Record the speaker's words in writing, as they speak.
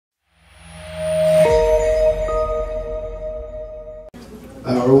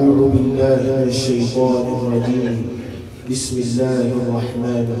أعوذ بالله من الشيطان الرجيم. بسم الله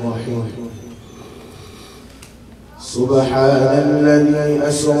الرحمن الرحيم. سبحان الذي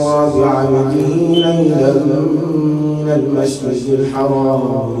أسرى بعبده ليلا من المسجد الحرام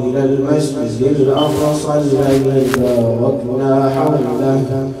إلى المسجد الأقصى الذي باركنا حوله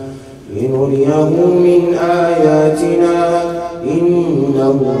لنريه من آياتنا إنه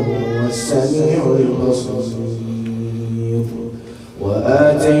هو السميع البصير.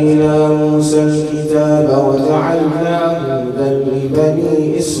 وآتينا موسى الكتاب وجعلناه هدى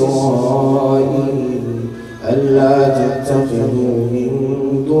لبني إسرائيل ألا تتخذوا من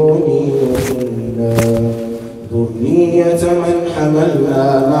دوني وكيلا ذرية من حملنا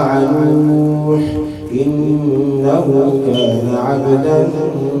مع نوح إنه كان عبدا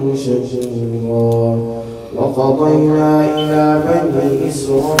شكورا. وقضينا إلى بني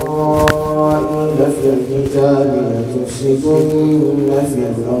إسرائيل في الكتاب لتفسدن في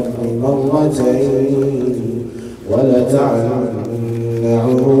الأرض مرتين ولتعلن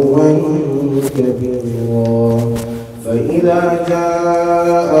علوا كبيرا. فإذا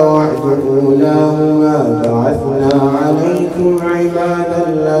جاء وعد أولاهما بعثنا عليكم عبادا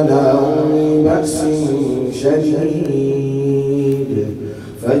لنا أولي بأس شديد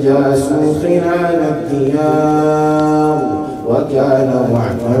فجاسوا خلال الديار وكان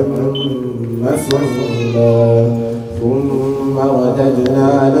وعدا مفعولا. ثم رددنا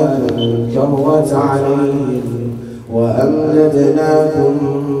لكم الكرة عليهم وأمددناكم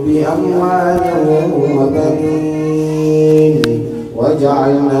بأموال وبنين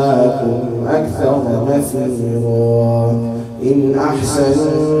وجعلناكم أكثر نفيرا. إن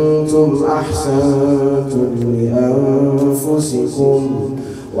أحسنتم أحسنتم لأنفسكم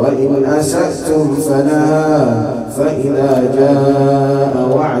وإن أسأتم فلها. فإذا جاء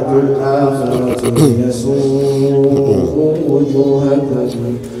وعد الآخرة ليسوءوا وجوهكم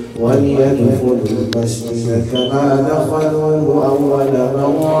وليدخلوا المسجد كما دخلوه أول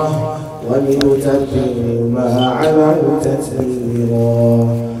مرة وليتبروا ما علوا تتبيرا.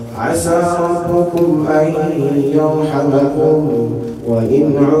 عسى ربكم أن يرحمكم وإن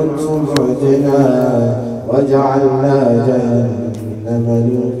عدتم عدنا وجعلنا جهنم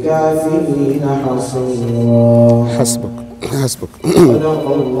للكافرين حصيرا. حسبك حسبك. صدق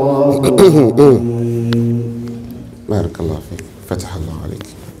الله بارك الله فيك. فتح الله عليك.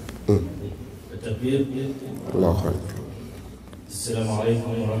 التكبير. الله خير. السلام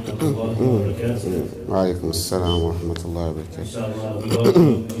عليكم ورحمة الله وبركاته. وعليكم السلام ورحمة الله وبركاته. Inshallah,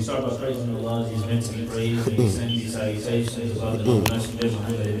 we start by praising Allah. He's meant to be praised, and we send these salutations of the Messenger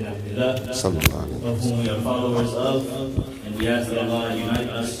Muhammad ibn Abdullah, of whom we are followers of, and we ask that Allah unite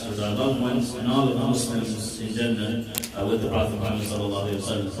us with our loved ones and all of the Muslims in Jannah with the Prophet Muhammad sallallahu alaihi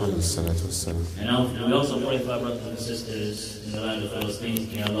wasallam. And now we also pray for our brothers and sisters in the land of Palestine.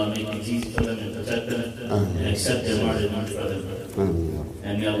 May Allah make things easy for them and protect them and accept their martyrdom for them.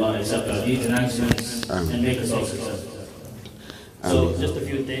 And may Allah accept our deeds and actions and make us all successful. So just a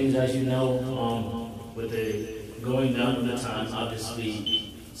few things, as you know, with the going down of the time, obviously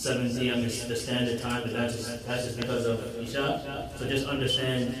 7 p.m. is the standard time, but that's just because of Isha. So just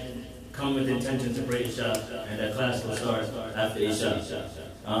understand, come with the intention to pray Isha, and that class will start after Isha.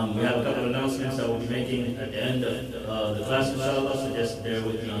 We have a couple of announcements that we'll be making at the end of the class, inshallah, so just bear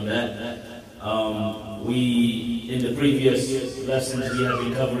with me on that. In the previous lessons, we have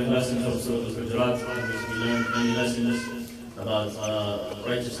been covering lessons from Surah Al-QIRAA'AT, which we learned many lessons about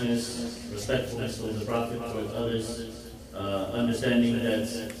righteousness, respectfulness towards the Prophet, towards others, understanding that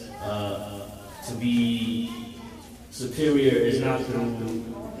to be superior is not through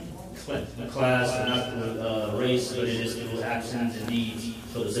class, or not through race, but it is through actions and deeds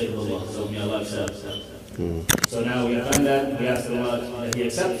for the sake of Allah. So may Allah accept. So now we have done that. We ask Allah that He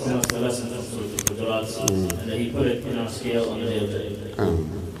accept from us the lessons of Surah Al-QIRAA'AT and that He put it in our scale on the day of judgment.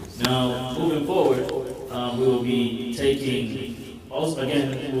 Now, moving forward, we will be taking, also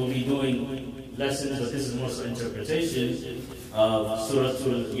again, we will be doing lessons, but this is more so interpretation of Surah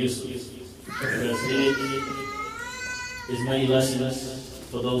Yusuf. Because in it is many lessons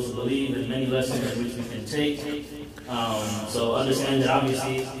for those who believe, and many lessons which we can take. So understand that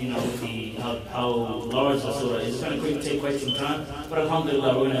obviously, you know, how large the surah is. It's going to take quite some time, but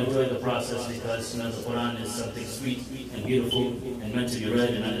alhamdulillah, we're going to enjoy the process because, you know, the Quran is something sweet and beautiful and meant to be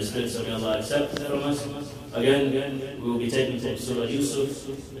read and understood. So may Allah accept from us. Again, we will be taking from Surah Yusuf,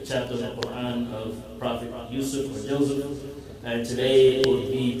 the chapter of the Quran of Prophet Yusuf or Joseph. And today it will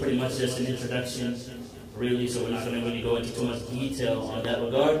be pretty much just an introduction really, so we're not going to really go into too much detail on that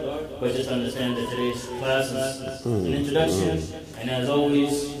regard, but just understand that today's class is an introduction, and as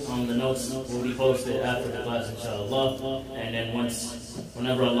always, the notes will be posted after the class, inshallah, and then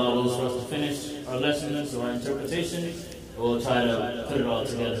whenever Allah wills for us to finish our lessons or our interpretation, we'll try to put it all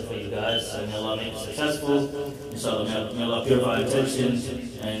together for you guys, so may Allah make it successful, inshallah, may Allah purify our intentions,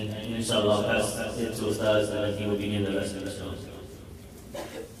 and inshallah I'll pass it to Ustadh, and then he will begin the lesson, inshallah.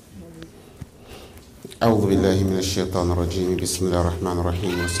 أعوذ بالله من الشيطان الرجيم بسم الله الرحمن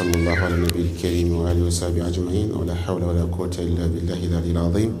الرحيم وصلى الله على النبي الكريم وآله وصحبه أجمعين ولا حول ولا قوة إلا بالله العلي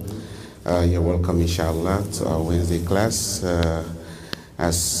العظيم. You're welcome inshallah to our Wednesday class.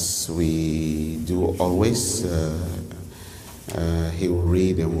 As we do always, he will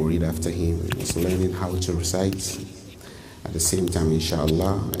read and we'll read after him. He's learning how to recite at the same time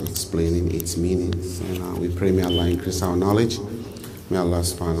inshallah explaining its meanings, and we pray may Allah increase our knowledge. May Allah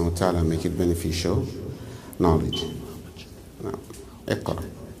subhanahu wa ta'ala make it beneficial knowledge. Now, اقرأ.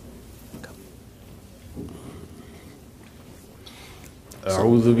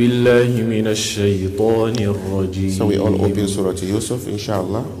 أعوذ بالله من الشيطان الرجيم. So we all open Surah to Yusuf,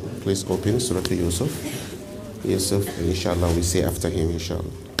 inshallah. Please open Surah to Yusuf. Yusuf, inshallah, we say after him,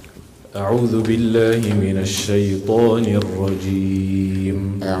 inshallah. أعوذ بالله من الشيطان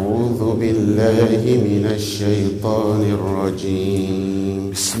الرجيم. أعوذ بالله من الشيطان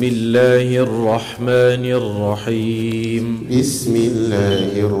الرجيم. بسم الله الرحمن الرحيم. بسم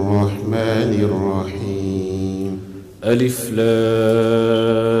الله الرحمن الرحيم. ألف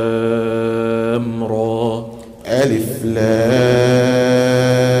لام را. ألف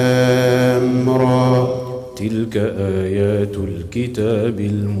لام را. تلك آيات الكتاب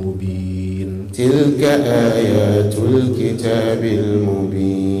المبين. تلك آيات الكتاب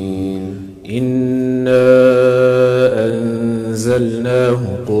المبين. إنا أنزلناه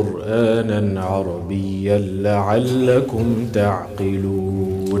قرآنا عربيا لعلكم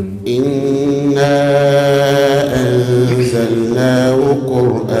تعقلون. إنا أنزلناه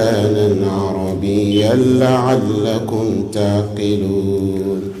قرآنا عربيا لعلكم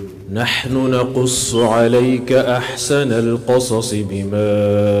تعقلون. نحن نقص عليك أحسن القصص بما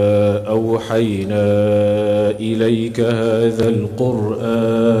أوحينا إليك هذا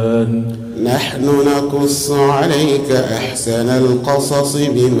القرآن. نحن نقص عليك أحسن القصص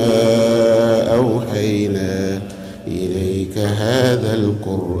بما أوحينا إليك هذا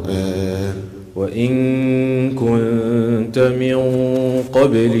القرآن. وإن كنت من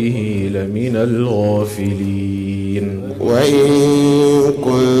قبله لمن الغافلين. وإن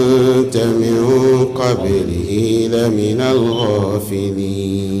كنت من قبله لمن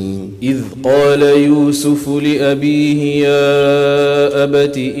الغافلين. إذ قال يوسف لأبيه يا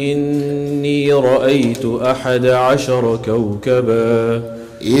أبت إني رأيت 11 كوكبا.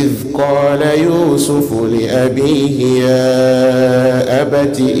 إذ قال يوسف لأبيه يا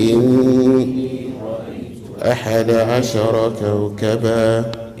أبت إني 11 كوكبا.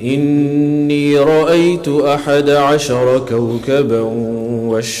 إني رأيت 11 كوكبا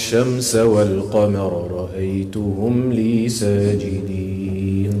والشمس والقمر رأيتهم لي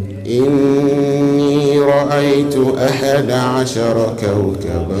ساجدين. إني رأيت 11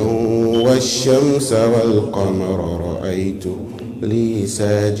 كوكبا والشمس والقمر رأيت لي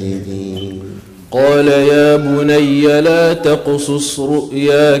ساجدين. قال يا بني لا تقصص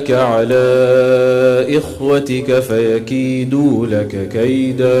رؤياك على إخوتك فيكيدوا لك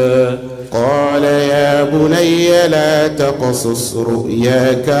كيدا. قال يا بني لا تقصص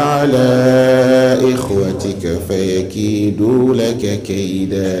رؤياك على إخوتك فيكيدوا لك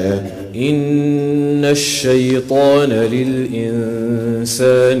كيدا. إن الشيطان للإنسان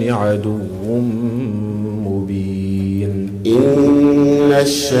عدو مبين. إن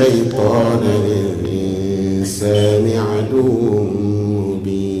الشيطان للإنسان عدو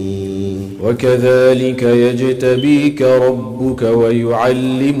مبين. وكذلك يجتبيك ربك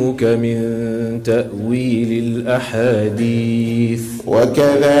ويعلمك من تأويل الأحاديث.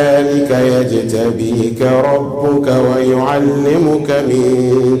 وكذلك يجتبيك ربك ويعلمك من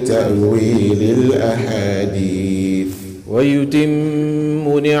تأويل الأحاديث.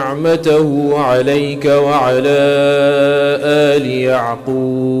 ويتم نعمته عليك وعلى آل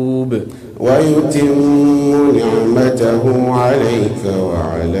يعقوب. ويتم نعمته عليك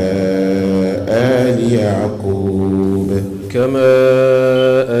وعلى آل يعقوب. كما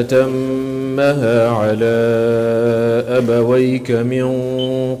أتمها على أبويك من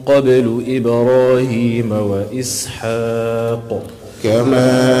قبل إبراهيم وإسحاق.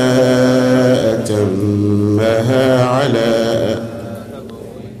 كما أتمها على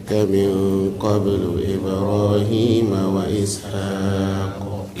من قبل إبراهيم وإسحاق.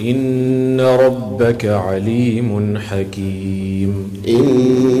 إن ربك عليم حكيم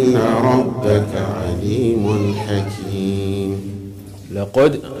إن ربك عليم حكيم.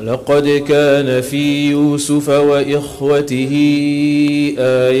 لقد كان في يوسف وإخوته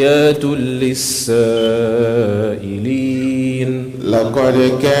آيات للسائلين.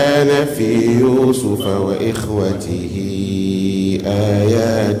 لقد كان في يوسف وإخوته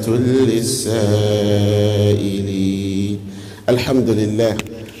آيات للسائلين. الحمد لله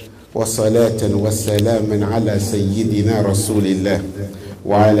وصلاة وسلاما على سيدنا رسول الله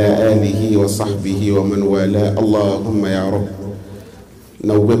وعلى آله وصحبه ومن والاه. اللهم يا رب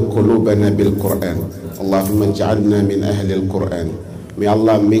نور قلوبنا بالقرآن. اللهم اجعلنا من أهل القرآن. May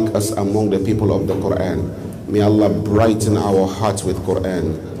Allah make us among the people of the Quran. May Allah brighten our hearts with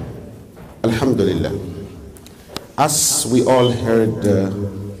Quran. Alhamdulillah. As we all heard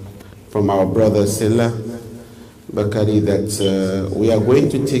from our brother Silla Bakari that we are going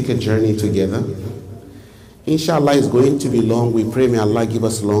to take a journey together. Inshallah, it's going to be long. We pray may Allah give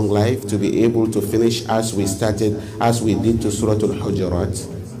us long life to be able to finish as we started, as we did to Surah Al-Hujurat.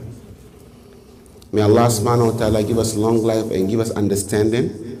 May Allah subhanahu wa ta'ala give us long life and give us understanding.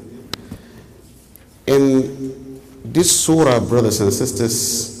 In this surah, brothers and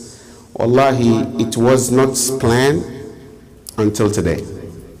sisters, wallahi, it was not planned until today.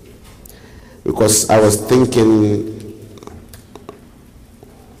 Because I was thinking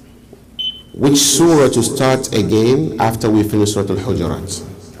which surah to start again after we finish Surah Al-Hujurat.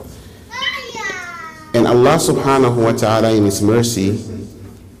 And Allah subhanahu wa ta'ala in His mercy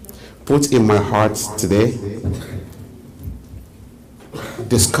put in my heart today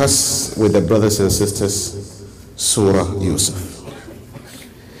discuss with the brothers and sisters Surah Yusuf.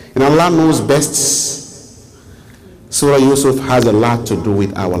 And Allah knows best, Surah Yusuf has a lot to do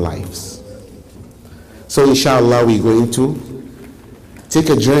with our lives. So inshallah we're going to take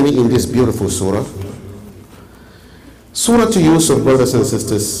a journey in this beautiful surah. Surah to Yusuf, brothers and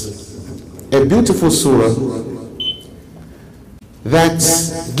sisters, a beautiful surah that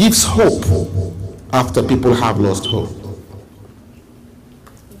gives hope after people have lost hope.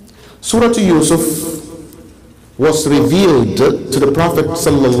 Surah to Yusuf was revealed to the Prophet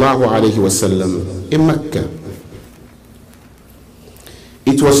sallallahu alaihi wasallam in Mecca.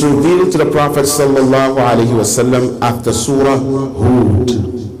 It was revealed to the Prophet sallallahu alaihi wasallam after Surah Hud.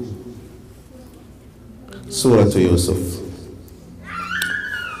 Surah to Yusuf.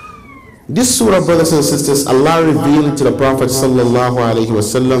 This surah, brothers and sisters, Allah revealed to the Prophet sallallahu alaihi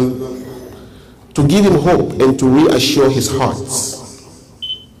wasallam to give him hope and to reassure his heart.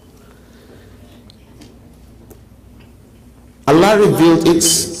 Allah revealed it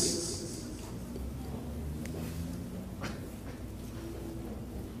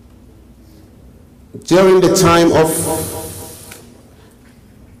during the time of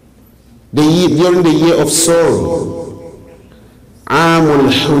during the year of sorrow, Amul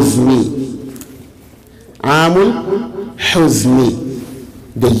Huzni,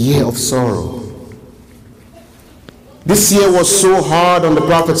 the year of sorrow. This year was so hard on the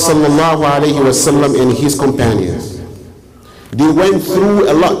Prophet sallallahu alaihi wasallam and his companions. They went through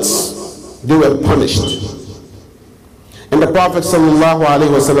a lot. They were punished. And the Prophet sallallahu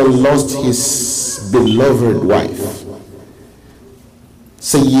alaihi wasallam lost his beloved wife,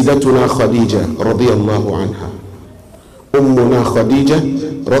 Sayyidatuna Khadija radiyallahu anha, Ummuna Khadija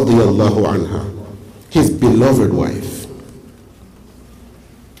radiyallahu anha, his beloved wife,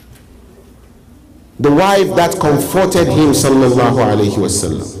 the wife that comforted him sallallahu alaihi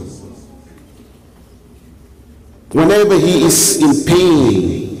wasallam. Whenever he is in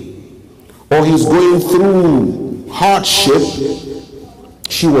pain or he's going through hardship,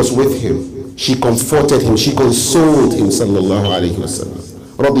 she was with him. She comforted him. She consoled him, sallallahu alayhi wa sallam.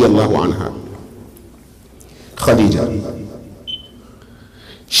 Radiyallahu anha. Khadija.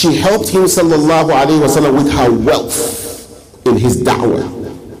 She helped him, sallallahu alayhi wa sallam, with her wealth in his da'wah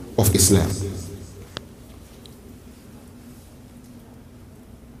of Islam.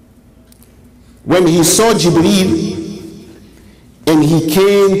 When he saw Jibreel and he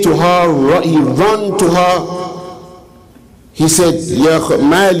came to her, he ran to her. He said, Ya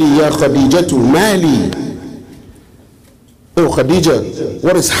Mali, Ya Khadijatu, Mali. Oh Khadija,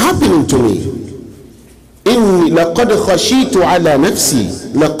 what is happening to me? Inni laqad khashitu ala nafsi.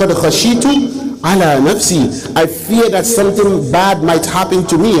 Laqad khashitu ala nafsi. I fear that something bad might happen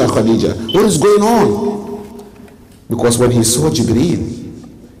to me, Ya Khadija. What is going on? Because when he saw Jibreel,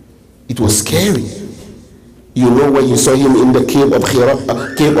 it was scary. You know when you saw him in the cave of Hira,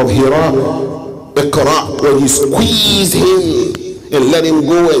 Iqra, when he squeezed him and let him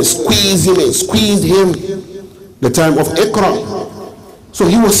go and squeeze him and squeezed him, the time of Iqra. So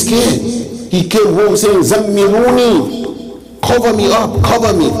he was scared. He came home saying, Zammiluni, cover me up,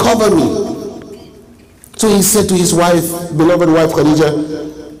 cover me, cover me. So he said to his wife, beloved wife Khadija,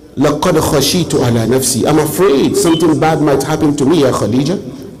 لَقَدْ خَشِيتُ عَلَى نَفْسِي, I'm afraid something bad might happen to me, ya Khadija.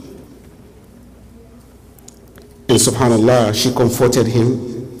 And subhanallah, she comforted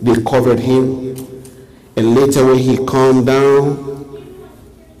him, they covered him, and later when he calmed down,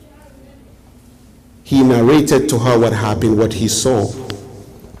 he narrated to her what happened, what he saw,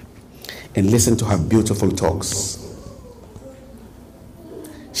 and listened to her beautiful talks.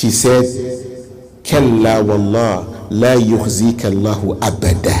 She said, Kalla wallah la yukhzika Allahu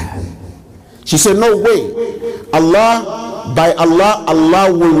abada. She said, no way, Allah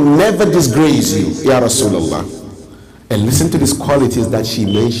will never disgrace you, ya Rasulullah. And listen to these qualities that she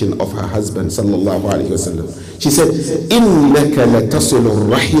mentioned of her husband, sallallahu alayhi wasallam. She said, innaka latasilu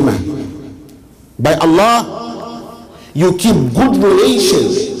rahima. By Allah, you keep good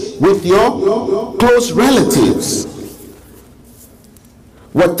relations with your close relatives.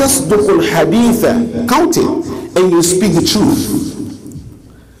 وَتَصْدُقُ الْحَدِيثَ, count it, and you speak the truth.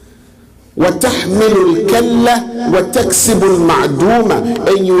 وَتَحْمِلُ الْكَلَّ وَتَكْسِبُ الْمَعْدُومَ,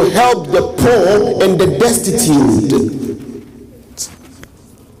 and you help the poor and the destitute.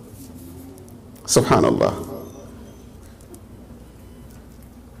 Subhanallah.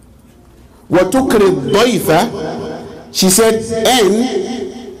 وَتُكْرِ الضَّيْفَ, she said, and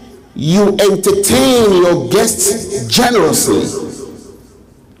you entertain your guests generously.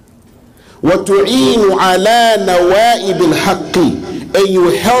 وَتُعِينُ عَلَى نَوَائِبِ الْحَقِّ, and you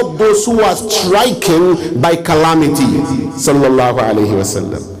help those who are stricken by calamity. Sallallahu alayhi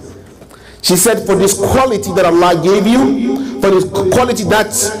wasallam. She said, for this quality that Allah gave you, for this quality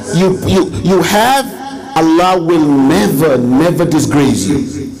that you have, Allah will never disgrace you.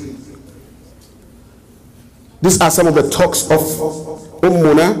 These are some of the talks of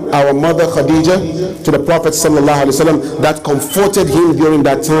Ummuna, our mother Khadija, to the Prophet sallallahu alaihi wasallam, that comforted him during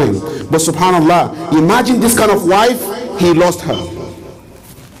that time. But subhanallah, imagine this kind of wife, he lost her.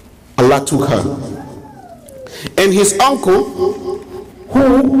 Allah took her. And his uncle,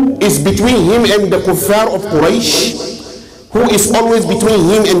 who is between him and the kuffar of Quraysh, who is always between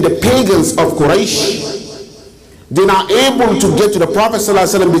him and the pagans of Quraysh, they are able to get to the Prophet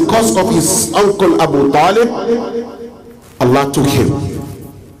ﷺ because of his uncle Abu Talib. Allah took him.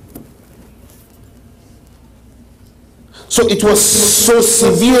 So it was so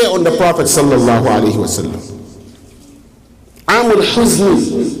severe on the Prophet ﷺ. Amul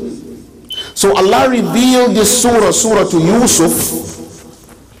Huzni. So Allah revealed this surah to Yusuf,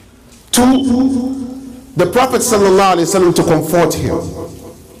 to the Prophet ﷺ, to comfort him,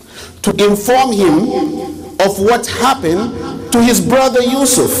 to inform him of what happened to his brother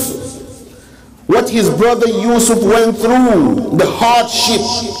Yusuf, what his brother Yusuf went through, the hardship,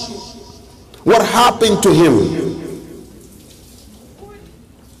 what happened to him,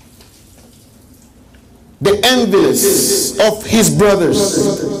 the envious of his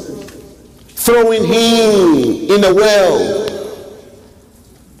brothers, throwing him in a well,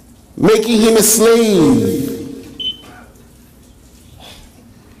 making him a slave,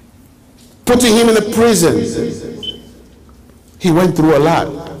 putting him in a prison. He went through a lot.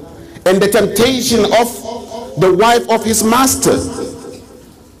 And the temptation of the wife of his master.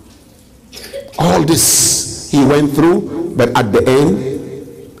 All this he went through, but at the end,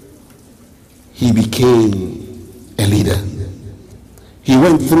 he became a leader. He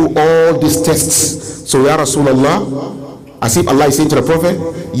went through all these tests. So Ya Rasulullah, as if Allah is saying to the Prophet,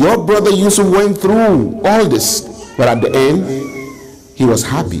 your brother Yusuf went through all this, but at the end, he was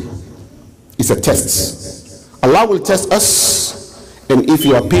happy. It's a test. Allah will test us, and if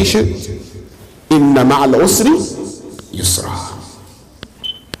you are patient, inna ma'al usri yusra.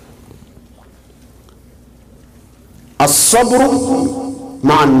 As-sabru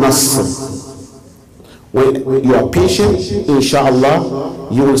ma'al nasr. When you are patient, inshallah,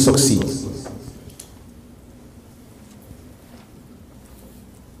 you will succeed.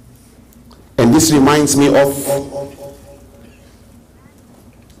 And this reminds me of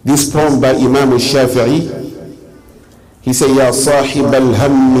this poem by Imam al-Shafi'i. He said, Ya sahib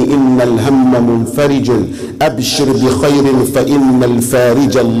al-hammi inna al-hamma munfarijun abshir bi khayrin fa inna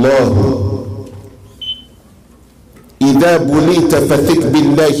al-farij Allah. إذا بليت فثق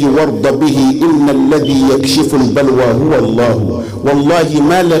بالله وارض به إن الذي يكشف البلوى هو الله والله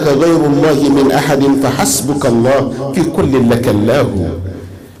ما لك غير الله من أحد فحسبك الله في كل لك الله.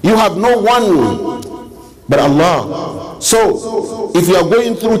 You have no one but Allah. So if you are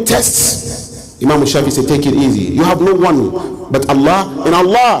going through tests, Imam Shafi said, take it easy. You have no one but Allah, and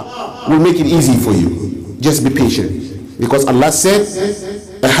Allah will make it easy for you. Just be patient. Because Allah said,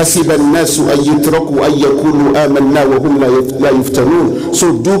 أَحَسِبَ النَّاسُ أَن يُتْرَكُوا أَن يَقُولُوا آمَنَّا وَهُمْ لَا يُفْتَنُونَ.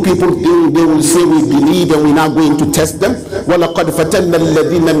 So do people think they will say we believe and we're not going to test them? وَلَقَدْ فَتَنَّا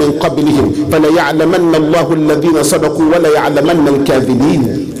الَّذِينَ مِنْ قَبْلِهِمْ فَلَيَعْلَمَنَّ اللَّهُ الَّذِينَ صَدَقُوا وَلَيَعْلَمَنَّ الْكَاذِبِينَ.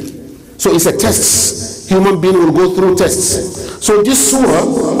 So it's a test. Human being will go through tests. So this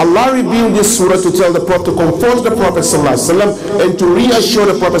surah, Allah revealed this surah to tell the Prophet, to comfort the Prophet ﷺ, and to reassure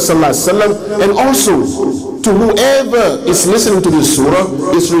the Prophet ﷺ, and also to whoever is listening to this surah,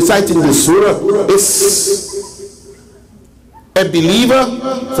 is reciting this surah, is a believer,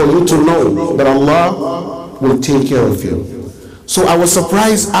 for you to know that Allah will take care of you. So I was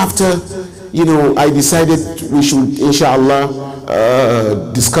surprised after, I decided we should, inshallah,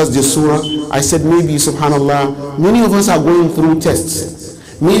 discuss this surah. I said, maybe, subhanallah, many of us are going through tests.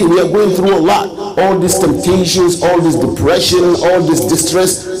 We are going through a lot. All these temptations, all this depression, all this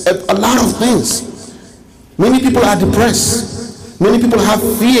distress, a lot of things. Many people are depressed. Many people have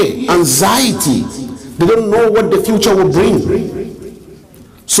fear, anxiety. They don't know what the future will bring.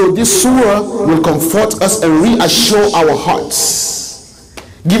 So this surah will comfort us and reassure our hearts,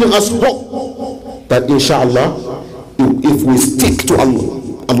 giving us hope that inshallah, if we stick to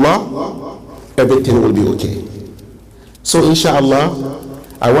Allah, everything will be okay. So inshallah,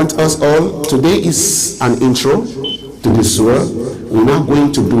 I want us all, today is an intro to this surah. We're not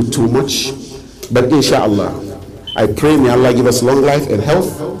going to do too much, but inshallah, I pray may Allah give us long life and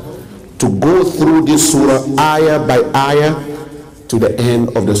health to go through this surah ayah by ayah to the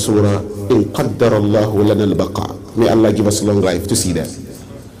end of the surah. In qaddar Allahu lana al-baqa. May Allah give us long life to see that.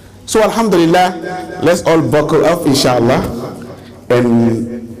 So alhamdulillah, let's all buckle up inshallah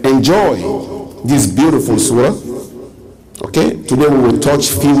and enjoy this beautiful surah. Okay, today we will touch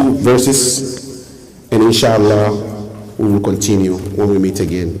few verses and inshallah we will continue when we meet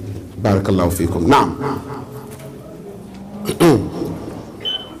again. Barakallahu feekum. Now,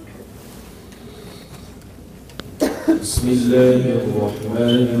 Bismillahir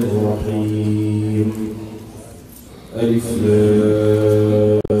Rahmanir Rahim. Alif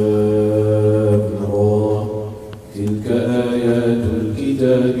Lam Ra. Tilka ayatul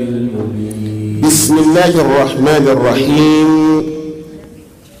kitabil mubin. Bismillahir Rahmanir Rahim.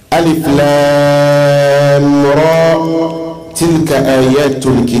 Alif Lam Ra. Tilka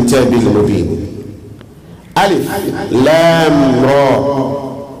ayatul kitabil mubin. Alif Lam Ra.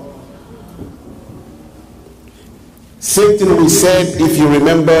 Same thing we said, if you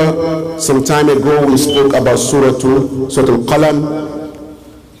remember, some time ago we spoke about Surah Al-Qalam,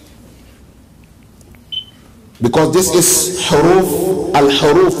 because this is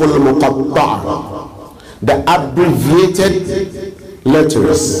al-huruf al-muqatta'a, the abbreviated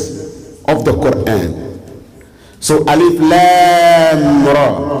letters of the Quran. So Alif Lam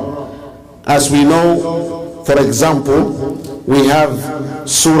Ra, as we know, for example, we have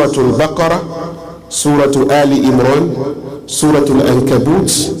Surah Al-Baqarah, Surah Ali Imran, Surah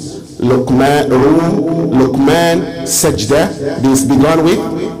Al-Ankabut, Luqman, Sajda. This begun with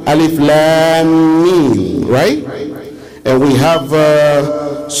Alif Lam Mim, right? And we have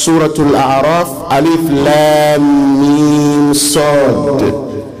Surah Al-A'raf, Alif Lam Mim Sad.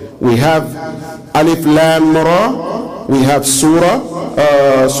 We have Alif Lam Ra. We have Surah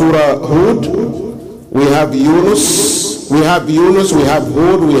Hud. We have Yunus. We have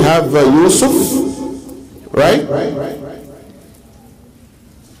Hud. We have Yusuf. Right?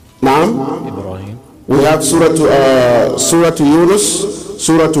 Naam. Ibrahim. We have Surah Yunus,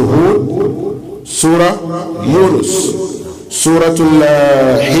 Surah Hud, Surah Yunus, Surah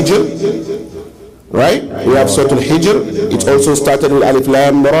Al-Hijr. Right? We have Surah Al-Hijr. It also started with Alif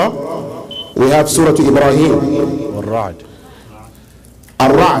Lam Ra. We have Surah Ibrahim. Al-Ra'd.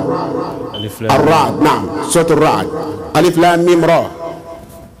 Al-Ra'd. Naam. Surah Al-Ra'd. Alif Lam Mim Ra.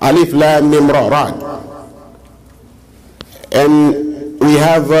 Alif Lam Mim Ra. Ra'd. And we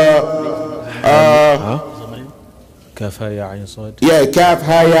have Kaf Ha Ya Ayn Sad. Yeah, Kaf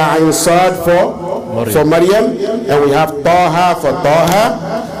Ha Ya Ayn Sad for Maryam, and we have Taha for Taha,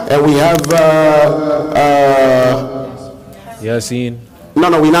 and we have Yasin. No,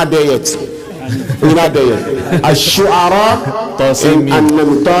 we're not there yet. We're not there yet. Ash-Shu'ara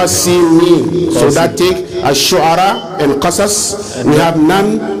and Tasin Mim. So that take Ash-Shu'ara and Qasas. We have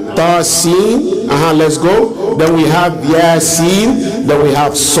Nam, Tasin. Let's go. Then we have Yasin. Then we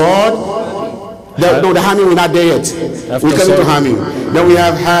have Sad. No, the Hamim, we're not there yet. We're coming to Hamim. Then we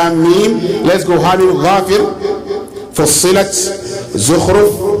have Hamim. Let's go Hamim, Ghafir, Fussilat,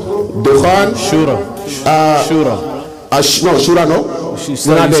 Zukhruf, Dukhan, Shura. No, Shura no.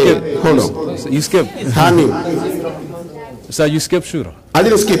 We're not there yet. Hold on. You skip. Hamim. So you skip Surah. I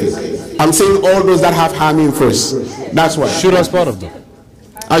didn't skip it. I'm saying all those that have Hamim first. That's why. Surah is part of them.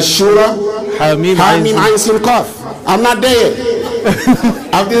 Ashura, Hamim, Ain Sin Qaf. I'm not there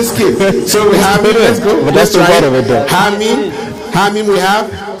yet. I didn't skip. So we have it. Let's go. But that's part of it though. Hamim we have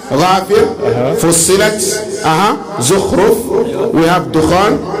Ghafir, Fussilat, Zukhruf, we have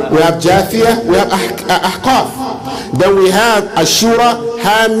Dukhan, we have Jathiyah, we have Ahqaf. Then we have Ashura,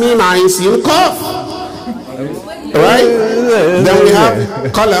 Hamim, Ain Sin Qaf. Right? Then we have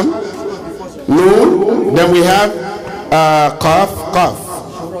Qalam, Noon. Then we have Qaf.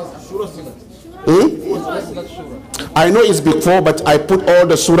 I know it's before, but I put all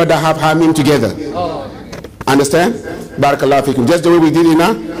the surah that have Hamim together. Understand? Barakallahu fikum. Just the way we did it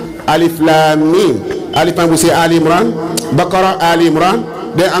now. Alif Lam Mim. Alif Lam we say Ali Imran. Baqarah Ali Imran.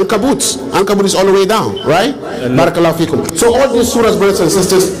 Then Ankabut. Ankabut is all the way down, right? Barakallahu fikum. So all these surahs, brothers and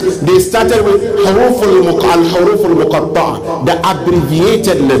sisters, they started with Huruf al-Muqatta'a, the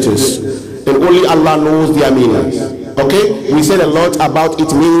abbreviated letters. And only Allah knows their meanings. Okay, we said a lot about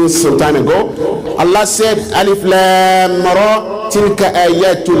it means some time ago. Allah said, Alif Lam Ra, Tilka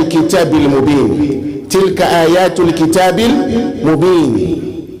Ayatul Kitabil Mubin. Tilka Ayatul Kitabil Mubin.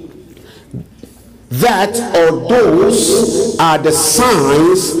 That or those are the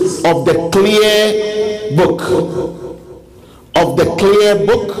signs of the clear book. Of the clear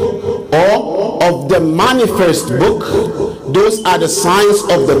book or of the manifest book. Those are the signs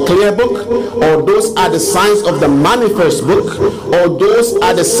of the clear book, or those are the signs of the manifest book, or those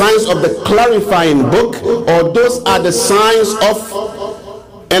are the signs of the clarifying book, or those are the signs of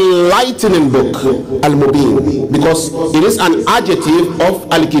enlightening book, al-mubin, because it is an adjective of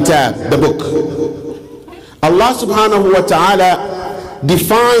al-kitab, the book. Allah subhanahu wa ta'ala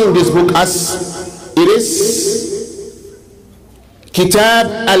defined this book as it is Kitab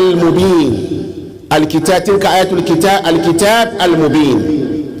al-Mubin. Al-Kitab, tilka ayatul kitab, al-Kitab al-Mubin.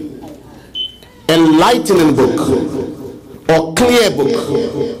 Enlightening book, or clear book,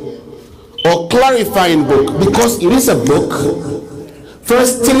 or clarifying book, because it is a book.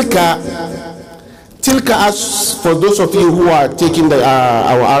 First, tilka, as for those of you who are taking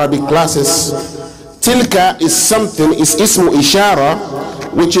our Arabic classes, tilka is something, is ismu ishara,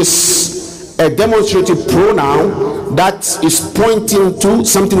 which is a demonstrative pronoun that is pointing to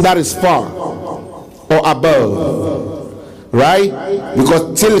something that is far or above, right? Because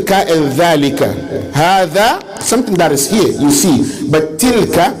tilka and dhalika, hadha, something that is here, you see. But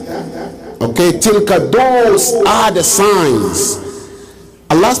tilka, okay, tilka, those are the signs.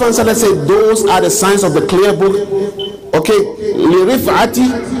 Allah subhanahu wa ta'ala said those are the signs of the clear book. Okay,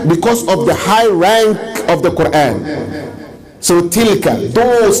 lirif'ati, because of the high rank of the Quran. So tilka,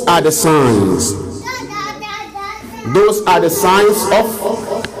 those are the signs. Those are the signs of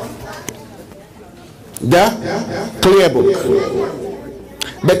the clear book.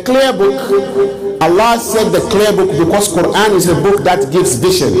 The clear book, Allah said the clear book because Quran is a book that gives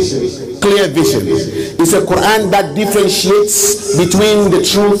vision, clear vision. It's a Quran that differentiates between the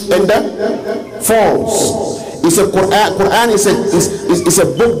truth and the false. It's a Quran is a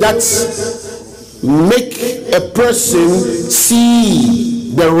book that make a person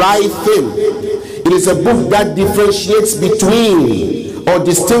see the right thing. It is a book that differentiates between or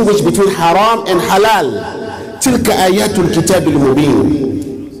distinguish between haram and halal. Tilka ayatul kitab al-mubin.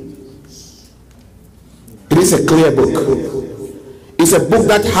 It is a clear book. It's a book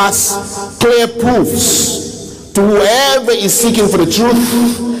that has clear proofs to whoever is seeking for the truth.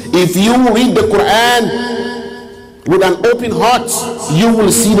 If you read the Quran with an open heart, you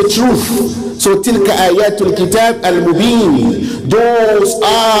will see the truth. So tilka ayatul kitab al-mubin. Those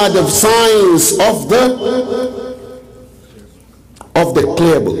are the signs of the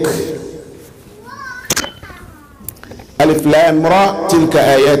clear book. Alif Lam Ra, tilka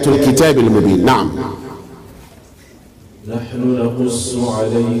ayatul kitab al-mubin. Naam. نحن نقص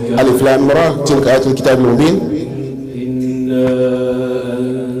عليك ألف لام را تلك آيات الكتاب المبين إنا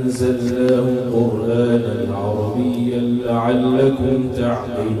أنزلناه قرآنا عربيا لعلكم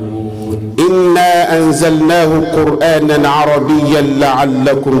تعقلون إنا أنزلناه قرآنا عربيا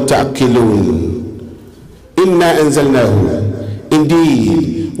لعلكم تعقلون إنا أنزلناه.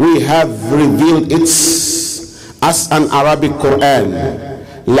 Indeed, we have revealed it as an Arabic Quran.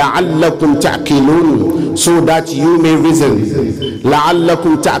 لعلكم تعقلون, so that you may reason.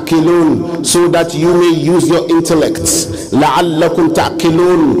 لعلكم تعقلون, so that you may use your intellect. لعلكم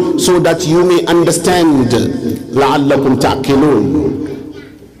تعقلون, so that you may understand. لعلكم تعقلون.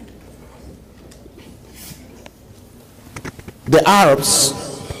 The Arabs,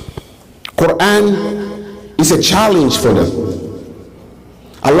 Quran is a challenge for them.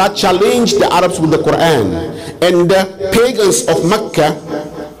 Allah challenged the Arabs with the Quran, and the pagans of Mecca,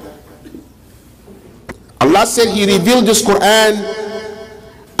 Allah said He revealed this Quran,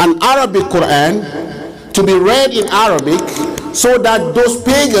 an Arabic Quran, to be read in Arabic, so that those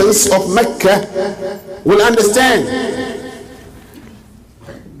pagans of Mecca will understand.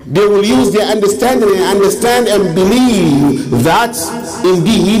 They will use their understanding and understand and believe that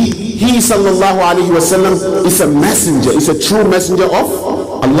indeed He sallallahu alaihi wasallam is a messenger, is a true messenger of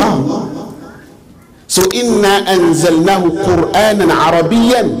Allah. So inna anzalnahu Qur'anan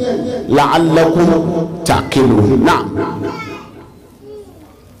Arabiyyan la'allakum ta'qilun. Na'am.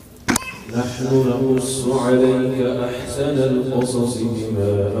 نحن نقص عليك أحسن القصص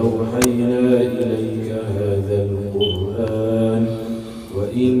بما أوحينا إليك هذا القرآن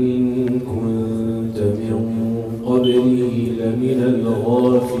وإن كنت من قبله لمن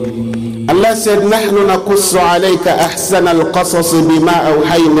الغافلين. Allah said نحن نقص عليك أحسن القصص بما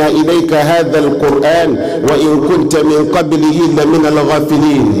أوحينا إليك هذا القرآن وإن كنت من قبله لمن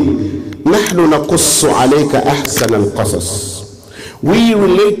الغافلين. نحن نقص عليك أحسن القصص. We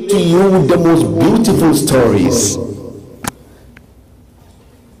relate to you the most beautiful stories.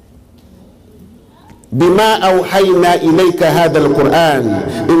 بما أوحينا إليك هذا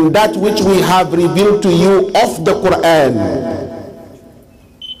القرآن, in that which we have revealed to you of the Quran.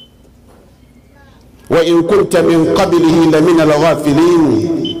 وإن كنت من قبله لمن الغافلين.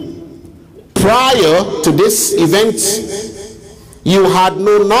 Prior to this event, you had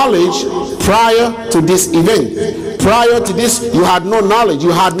no knowledge. Prior to this event, prior to this, you had no knowledge.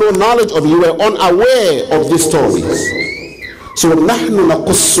 You had no knowledge of, you were unaware of these stories. So نحن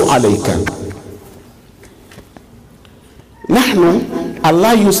نقص عليك. نحن,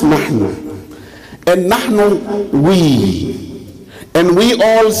 Allah used نحن, and نحن, we. And we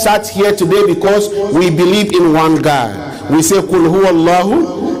all sat here today because we believe in one God. We say قل هو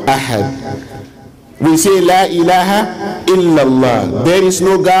الله أحد. We say La ilaha illallah. There is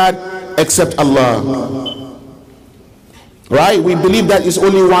no God except Allah. Right? We believe that is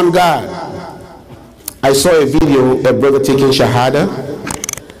only one God. I saw a video, a brother taking Shahada.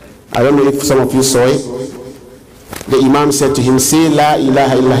 I don't know if some of you saw it. The Imam said to him, say La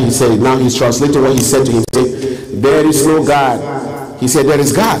ilaha illallah. He said, now he's translating what he said to him. He said, there is no God. He said, there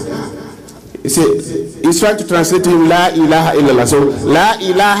is God. He said, he's trying to translate to him La ilaha illallah. So La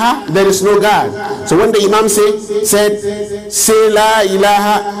ilaha, there is no God. So when the Imam said, say La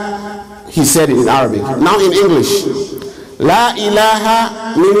ilaha, he said it in Arabic. Now in English, La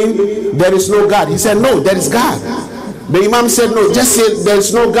ilaha meaning there is no God. He said, no, there is God. The Imam said, no, just say there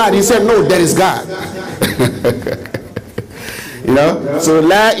is no God. He said, no, there is God. You know, so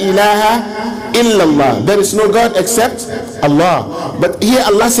La ilaha illallah, there is no God except Allah. But here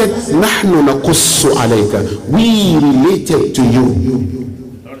Allah said, Nahnu naqussu alayka, we related to you.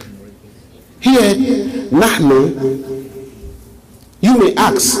 Here, Nahnu, you may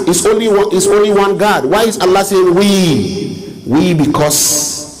ask, it's only one God. Why is Allah saying we? We,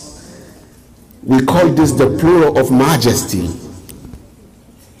 because we call this the plural of majesty.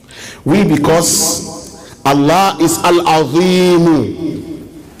 We, because Allah is Al-Azim,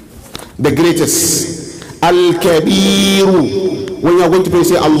 the greatest. Al-Kabiru, when you are going to pray,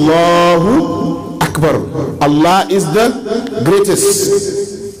 say Allahu Akbar. Allah is the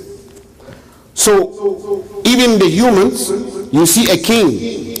greatest. So even the humans, you see a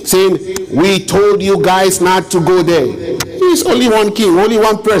king saying, we told you guys not to go there. He's only one king, only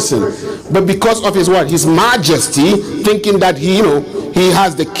one person. But because of his what? His majesty, thinking that he, you know, he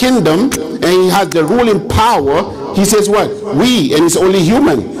has the kingdom and he has the ruling power, he says what? We, and it's only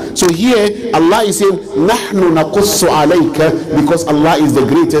human. So here Allah is saying Nahnu naqussu alayka, because Allah is the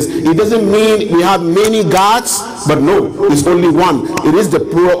greatest. It doesn't mean we have many gods, but no, it's only one. It is the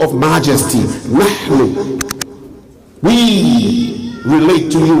plural of majesty. Nahnu, we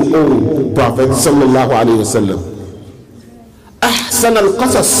relate to you, O Prophet sallallahu alayhi wasallam. Ahsan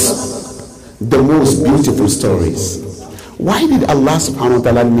al-qasas, the most beautiful stories. Why did Allah subhanahu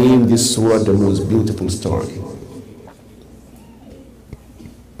wa ta'ala name this surah the most beautiful story?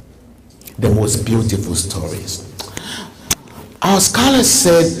 The most beautiful stories. Our scholars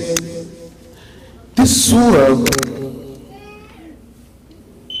said this surah,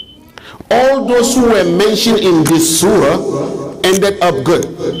 all those who were mentioned in this surah ended up good.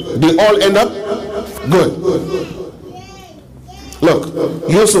 They all end up good. Look,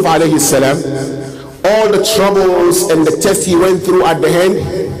 Yusuf alayhi salam, all the troubles and the tests he went through at the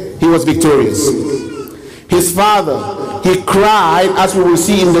end, he was victorious. His father, he cried, as we will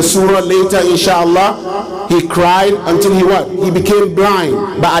see in the surah later inshallah. He cried until he what? He became blind.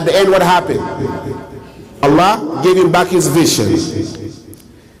 But at the end, what happened? Allah gave him back his vision.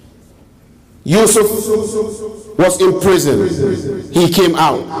 Yusuf was in prison. He came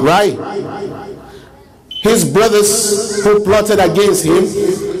out, right? His brothers who plotted against him,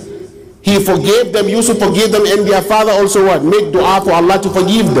 he forgave them. Yusuf forgave them, and their father also what? Made dua for Allah to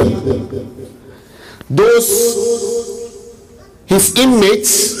forgive them. Those, his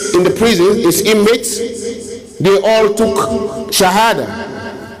inmates in the prison, they all took shahada.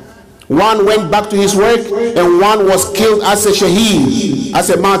 One went back to his work, and one was killed as a shaheed, as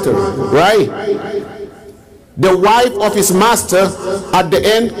a martyr, right? The wife of his master, at the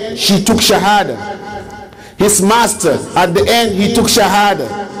end, she took shahada. His master, at the end, he took shahada.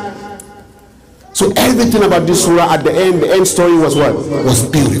 So everything about this surah at the end story was what? Was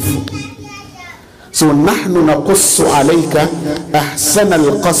beautiful. So نحن نقص عليك أحسن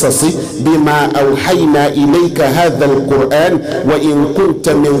القصص بما أوحينا إليك هذا القرآن وإن كنت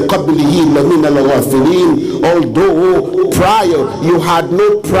من قبله لمن الغافلين. Although prior you had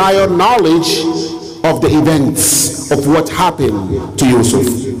no prior knowledge of the events of what happened to Yusuf.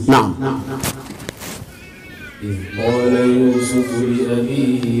 Now, إذ قال يوسف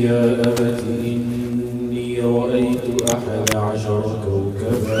لأبيه يا أبت إني رأيت 11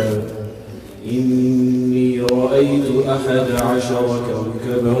 كوكبا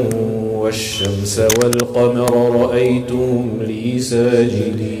كوكبا والشمس والقمر رأيتهم لي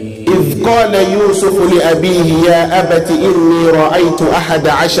ساجدين. إذ قال يوسف لأبيه يا أبت إني رأيت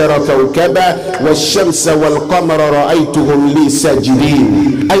 11 كوكبا والشمس والقمر رأيتهم لي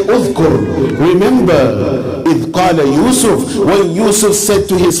ساجدين. I أذكر, remember, إذ قال Yusuf, when Yusuf said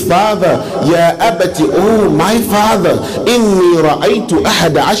to his father, يا أبت, oh my father, إني رأيت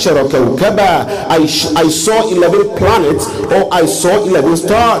 11 كوكبا, I saw 11 planets, or I saw 11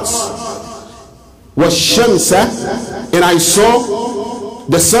 stars. والشمس, and I saw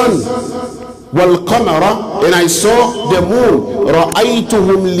the sun. والقمر, and I saw the moon.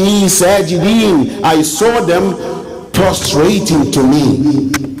 رأيتهم لي ساجدين, I saw them prostrating to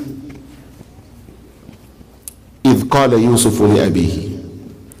me. إذ قال يوسف لأبيه,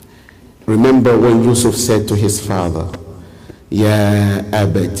 remember when Yusuf said to his father, يا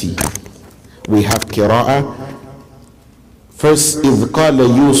أبتي. We have قراءة. First, إذ قال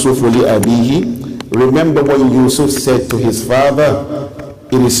يوسف لأبيه. Remember when Yusuf said to his father,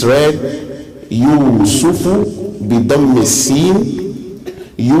 it is read يوسف بضم السين,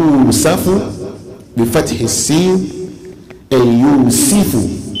 يوسف بفتح السين, and يوسف,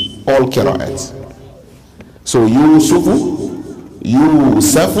 all قراءات. So Yusuf,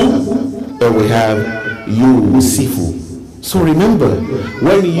 Yusuf, and we have Yusifu. So remember,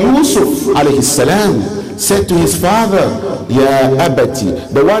 when Yusuf alayhi salam said to his father, Ya Abati,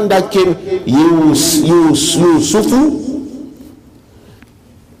 the one that came, Yusufu,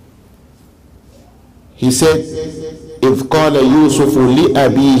 he said, إذ قال يوسف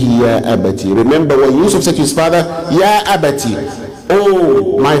لأبيه يا أبتي. Remember when Yusuf said to his father, Ya Abati,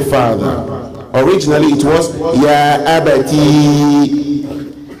 oh my father. Originally it was Ya Abati.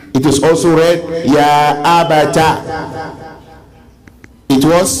 It is also read Ya Abata. It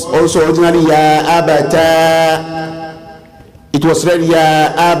was also originally Ya Abata. It was read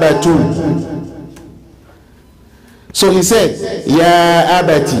Ya Abatu. So he said Ya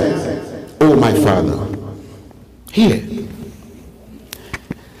Abati, oh my father. Here,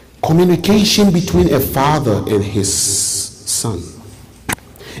 communication between a father and his son.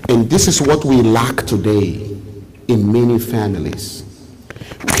 And this is what we lack today in many families.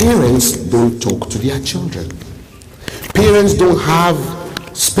 Parents don't talk to their children. Parents don't have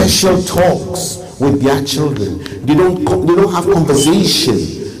special talks with their children. They don't have conversation.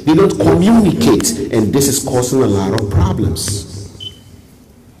 They don't communicate, and this is causing a lot of problems.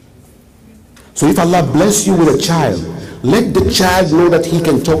 So if Allah bless you with a child, let the child know that he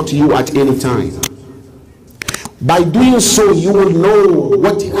can talk to you at any time. By doing so, you will know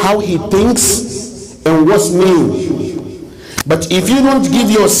how he thinks and what's new. But if you don't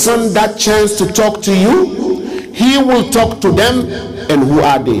give your son that chance to talk to you, he will talk to them. And who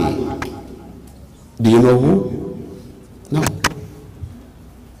are they? Do you know who? No.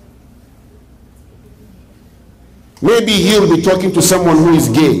 Maybe he'll be talking to someone who is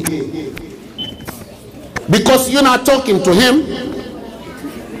gay. Because you're not talking to him.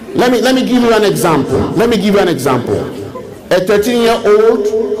 Let me give you an example. A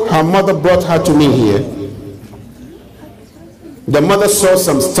 13-year-old, her mother brought her to me here. The mother saw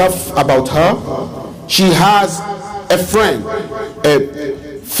some stuff about her. She has a friend, a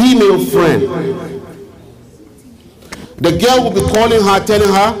female friend. The girl will be calling her, telling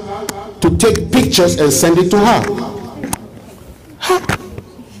her to take pictures and send it to her.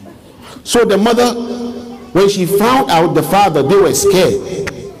 So the mother, when she found out the father, they were scared.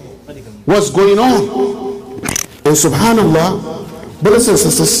 what's going on. And subhanallah, brothers and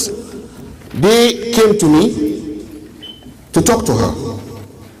sisters, they came to me to talk to her.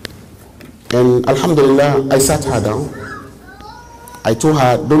 And alhamdulillah, I sat her down. I told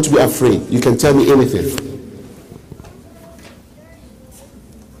her, don't be afraid, you can tell me anything.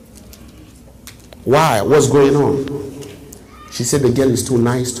 Why? What's going on? She said the girl is too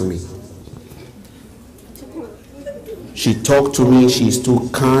nice to me. She talked to me, she's too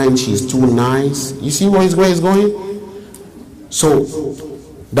kind, she's too nice. You see where he's going? So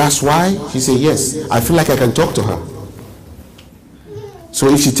that's why she said, yes, I feel like I can talk to her. So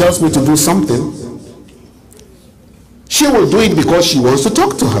if she tells me to do something, she will do it because she wants to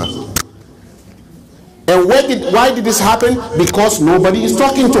talk to her. And why did this happen? Because nobody is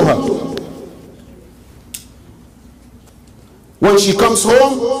talking to her. When she comes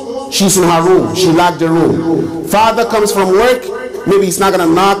home, she's in her room. She locked the room. Father comes from work, maybe he's not going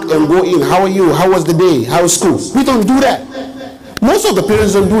to knock and go in. How are you? How was the day? How was school? We don't do that. Most of the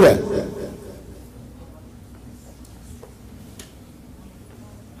parents don't do that.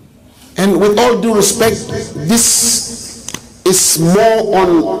 And with all due respect, this is more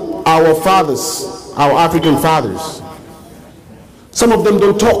on our fathers, our African fathers. Some of them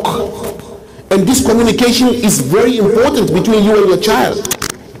don't talk. And this communication is very important between you and your child.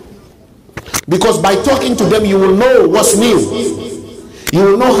 Because by talking to them, you will know what's new. You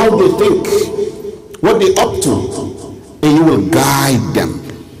will know how they think, what they're up to, and you will guide them.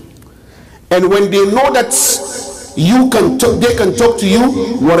 And when they know that they can talk to you,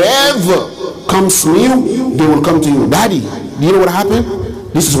 whatever comes new, they will come to you. Daddy, do you know what happened?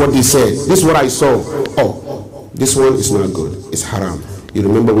 This is what they said. This is what I saw. Oh, this one is not good. It's haram. You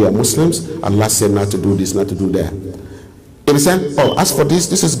remember we are Muslims. Allah said not to do this, not to do that. You understand? Oh, as for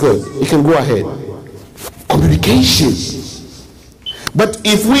this is good. You can go ahead. Communication. But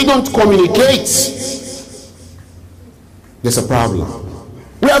if we don't communicate, there's a problem.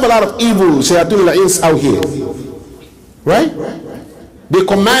 We have a lot of evil shayateen al-ins out here. Right? They're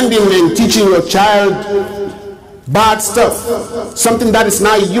commanding and teaching your child bad stuff. Something that is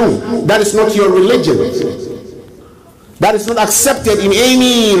not you. That is not your religion. That is not accepted in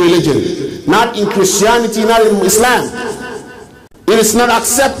any religion. Not in Christianity, not in Islam. It is not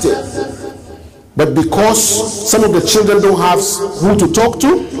accepted. But because some of the children don't have who to talk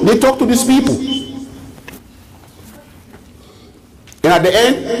to, they talk to these people. And at the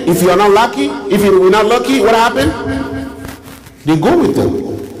end, if you are not lucky, if you are not lucky, what happened? They go with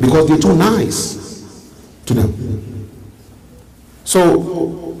them because they're too nice to them.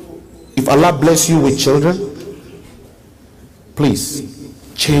 So, if Allah bless you with children, please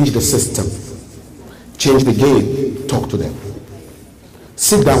change the system, change the game, talk to them,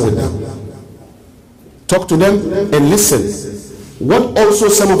 sit down with them, talk to them and listen. What also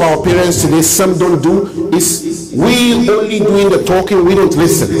some of our parents today, some don't do, is we only doing the talking, we don't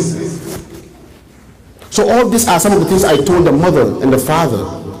listen. So all these are some of the things I told the mother and the father.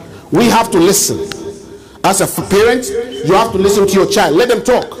 We have to listen. As a parent, you have to listen to your child. Let them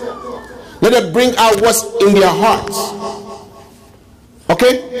talk. Let them bring out what's in their hearts.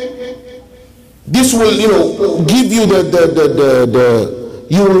 Okay? This will, give you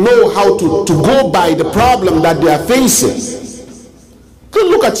you will know how to go by the problem that they are facing.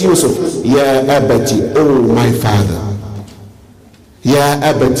 Look at Yusuf. Ya abati, oh my father. Ya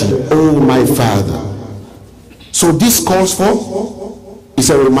abati, oh my father. So this calls for, it's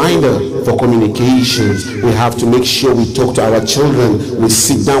a reminder for communications. We have to make sure we talk to our children. We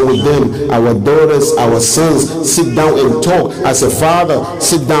sit down with them. Our daughters, our sons, sit down and talk. As a father,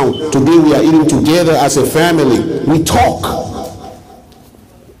 sit down. Today we are eating together as a family. We talk.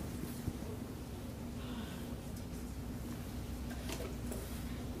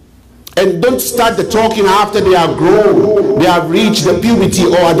 And don't start the talking after they are grown. They have reached the puberty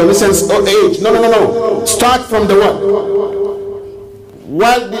or adolescence or age. No. Start from the what?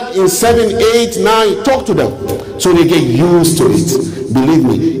 While in 7, 8, 9, talk to them. So they get used to it. Believe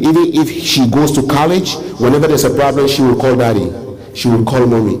me, even if she goes to college, whenever there's a problem, she will call daddy. She will call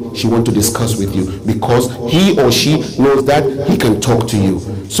mommy. She wants to discuss with you because he or she knows that he can talk to you.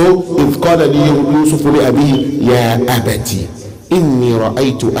 So if qala li Yusuf li abihi ya abati inni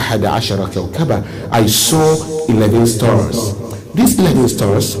ra'aytu ahada ashara kawkaba, I saw 11 stars. These 11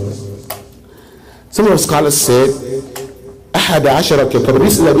 stars, some of the scholars said ahada ashara kawkaba,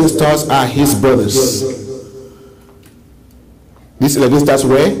 these 11 stars are his brothers. These 11 stars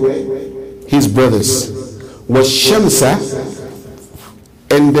were his brothers. Was Shamsa,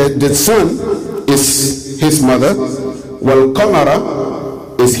 and the sun is his mother. Wal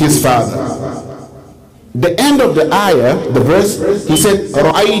Qamara is his father. the end of the ayah, the verse, he said,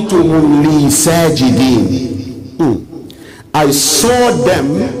 رَأَيْتُهُمْ لِي سَاجِدِينَ. I saw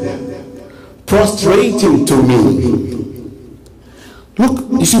them prostrating to me. Look,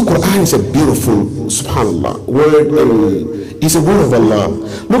 you see, Quran is a beautiful, subhanallah, word, and it's a word of Allah.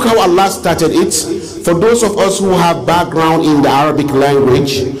 Look how Allah started it. For those of us who have background in the Arabic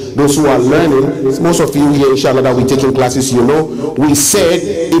language, those who are learning, most of you here, inshallah, that we're taking classes, you know, we said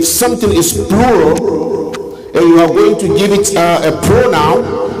if something is plural and you are going to give it a pronoun,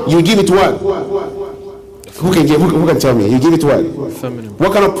 you give it what? Who can tell me? You give it what? Feminine.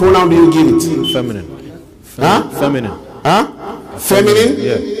 What kind of pronoun do you give it? Feminine. Huh? Feminine. Huh? Feminine?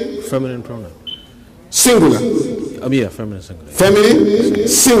 Yeah. Feminine pronoun. Singular. Yeah, feminine singular. Feminine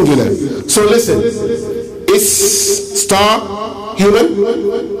singular. So listen. Is star human?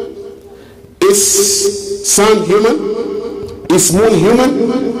 Is sun human? Is moon human?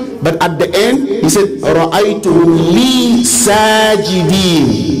 But at the end, he said, رَأَيْتُهُمْ لِي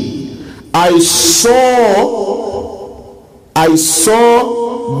سَاجِدِينَ. I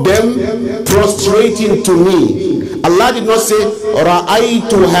saw them prostrating to me. Allah did not say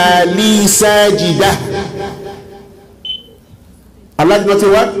رَأَيْتُهَا لِي سَاجِدَةً. Allah did not say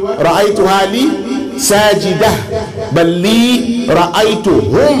what? رَأَيْتُهَا لِي سَاجِدَةً. But لِي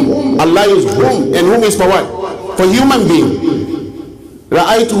رَأَيْتُهُمْ. Allah is whom, and whom is for what? For human being.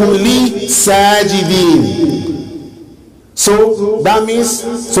 رَأَيْتُهُمْ لِي سَاجِدِينَ. So that means,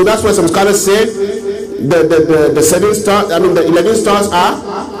 so that's why some scholars said the 7 stars, I mean the 11 stars are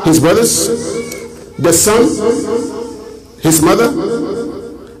his brothers, the sun, his mother,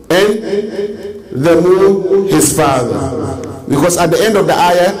 and the moon, his father. Because at the end of the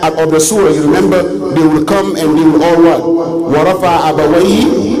ayah of the surah, you remember, they will come and they will all what? وَرَفَعَ أَبَوَيْهِ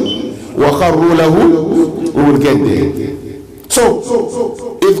وَخَرُّوا لَهُ. We will get there. So,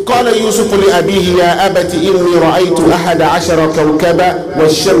 إذ قال يوسف لأبيه يا أبت إني رأيت 11 كوكبا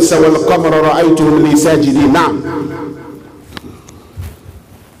والشمس والقمر رأيتهم لي ساجدين. نعم.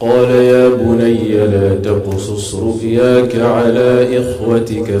 قال يا بني لا تقصص رؤياك على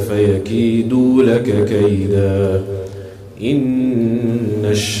إخوتك فيكيدوا لك كيدا إن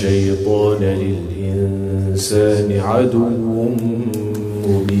الشيطان للإنسان عدو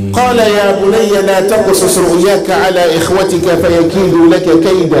مبين. قال يا بني لا تقصص رؤياك على إخوتك فيكيدوا لك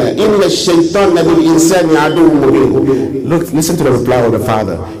كيدا إن الشيطان للإنسان عدو مبين. Look, listen to the reply of the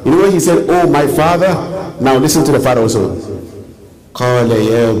father. You know what he said? Oh my father. Now listen to the father also. قال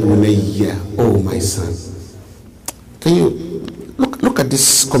يا بني, oh my son. Can you look at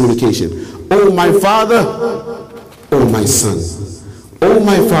this communication? Oh my father, oh my son. Oh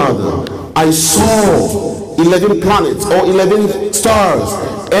my father, I saw 11 planets or 11 stars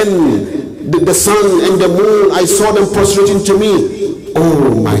and the sun and the moon. I saw them prostrating to me.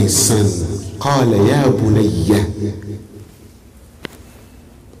 Oh my son. قال يا بني.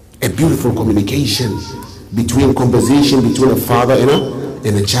 A beautiful communication, conversation between a father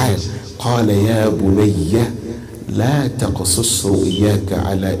and a child. قال يا بني لا تقصص رؤياك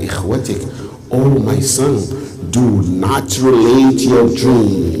على إخوتك. Oh my son, do not relate your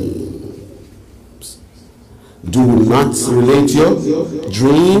dream. Do not relate your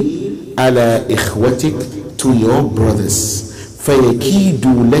dream على إخوتك to your brothers.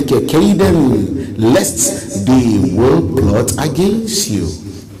 فيكيدوا لك كيدا, lest they will plot against you.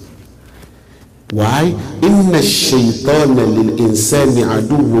 Why? إن الشيطان للإنسان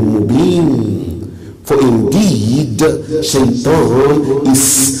عدو مبين. For indeed, Shaitan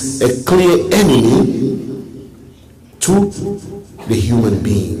is a clear enemy to the human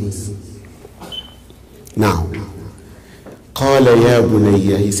beings. Now, قال يا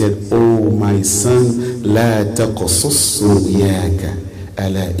بني, he said, oh my son, لا تقصص رؤياك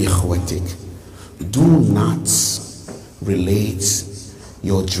على إخوتك. Do not relate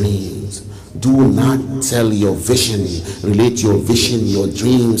your dreams. Do not tell your vision, relate your vision, your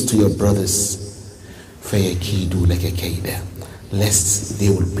dreams to your brothers. فَيَكِيدُوا لَكَ كَيْدًا, lest they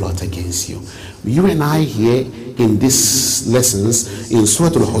will plot against you. You and I here in these lessons in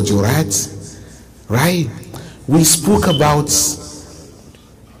Surah Al-Hujurat, right? We spoke about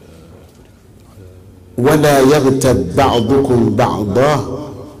وَلَا يَغْتَبْ بَعْضُكُمْ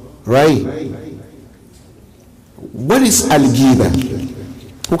بَعْضًا, right? What is al-ghiba?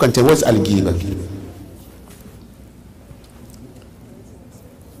 Who can tell what's al-ghiba?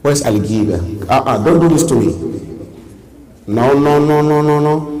 What is al-ghiba? Don't do this to me. No.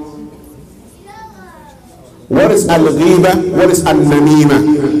 What is al-ghiba? What is al-namima?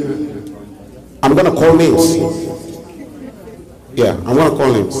 I'm going to call names. Yeah, I'm going to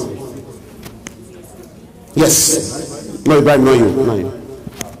call names. Yes. No, Ibrahim, no you.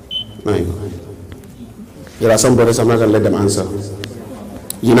 There are some brothers, I'm not going to let them answer.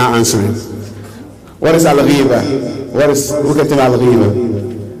 You're not answering. What is al-ghiba? Who can tell al-ghiba?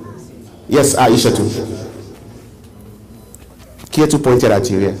 Yes, Aisha too. Care to point it at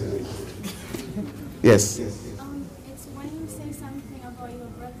you, yeah. Yes. It's when you say something about your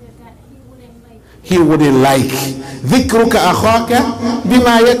brother that he wouldn't like. He wouldn't like. ذِكْرُكَ أَخَاكَ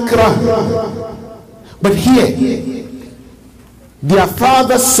بِمَا يَكْرَهُ. But here, their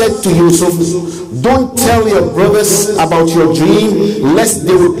father said to Yusuf, don't tell your brothers about your dream lest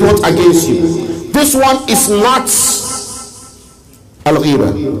they will plot against you. This one is not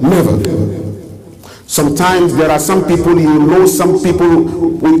al-ghiba. Never. Sometimes there are some people you know, some people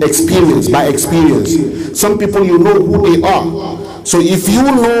with experience, by experience. Some people you know who they are. So if you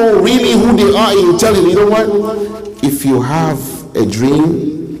know really who they are and you tell him, you know what? If you have a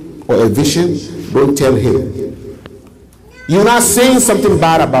dream or a vision, don't tell him. You're not saying something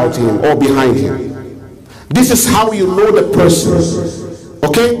bad about him or behind him. This is how you know the person.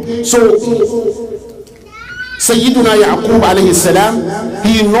 Okay? So Sayyiduna Yaqub alayhi salam,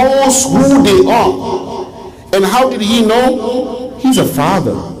 he knows who they are. And how did he know? He's a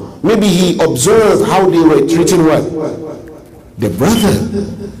father. Maybe he observed how they were treating what? The brother.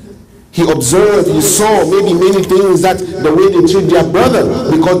 He observed, he saw maybe many things that the way they treat their brother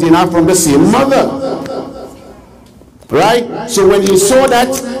because they're not from the same mother. Right? So when he saw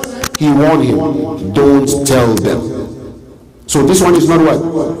that, he warned him, don't tell them. So this one is not what?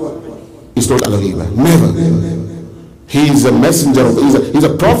 It's not al-ghiba. Never. He is a messenger of, he's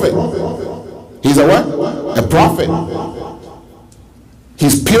a prophet. He's a what? A prophet.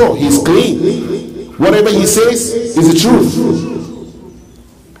 He's pure, he's clean. Whatever he says is the truth.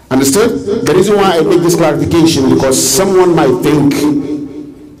 Understood? The reason why I make this clarification, because someone might think,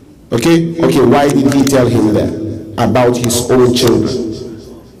 okay, why did he tell him that about his own children?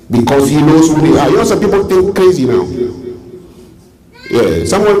 Because he knows who they are. You know, some people think crazy now. Yeah,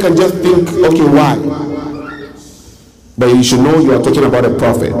 someone can just think, okay, why? But you should know you are talking about a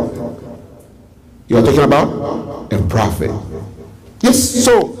prophet. You are talking about a prophet. Yes,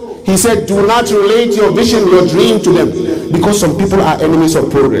 so he said, do not relate your vision, your dream to them, because some people are enemies of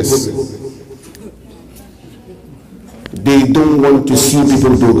progress. They don't want to see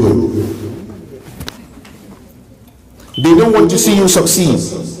people do good. They don't want to see you succeed.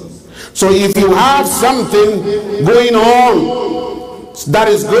 So if you have something going on that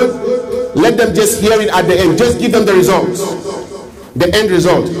is good, let them just hear it at the end. Just give them the results, the end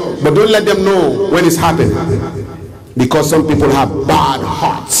result, but don't let them know when it's happening, because some people have bad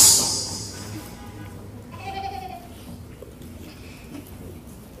hearts.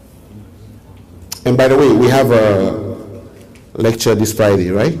 And by the way, we have a lecture this Friday,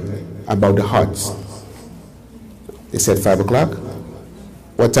 right, about the hearts. They said 5 o'clock.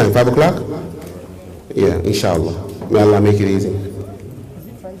 What time? 5 o'clock? Yeah, inshallah. May Allah make it easy.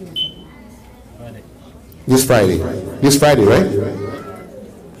 This Friday. This Friday, right?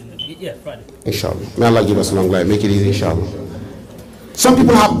 Yeah, Friday. Inshallah. May Allah give us long life. Make it easy, inshallah. Some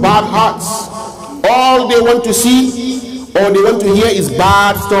people have bad hearts. All they want to see or they want to hear is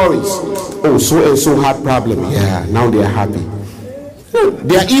bad stories. Oh, so and so had problem. Yeah, now they are happy.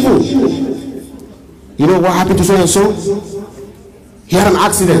 They are evil. You know what happened to so and so? He had an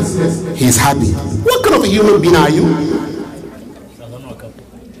accident. He's happy. What kind of a human being are you?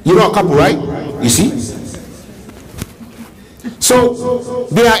 You know a couple, right? You see? So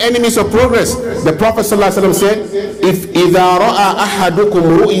they are enemies of progress. The Prophet ﷺ said, if إِذَا رَأَى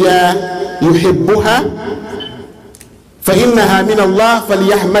أَحَدُكُمْ رُؤْيَا يُحِبُّهَا فَإِنَّهَا مِنَ اللَّهِ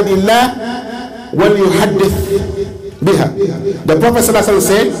فَلْيَحْمَدِ اللَّهِ وَلْيُحَدِّثْ بِهَا. The Prophet ﷺ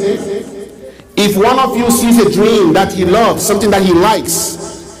said, if one of you sees a dream that he loves, something that he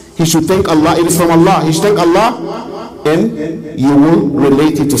likes, he should thank Allah. It is from Allah. He should thank Allah, and you will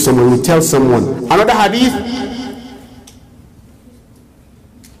relate it to someone. You tell someone. Another hadith,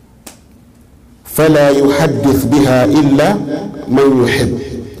 فَلَا يُحَدِّثْ بِهَا إِلَّا مَنْ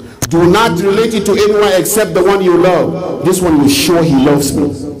يُحِبُّ. Do not relate it to anyone except the one you love. This one, you sure he loves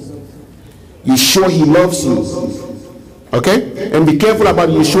me. You sure he loves you. Okay? And be careful about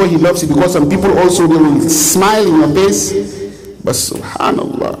you sure he loves you, because some people also, they will smile in your face, but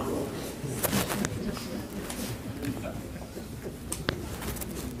subhanallah,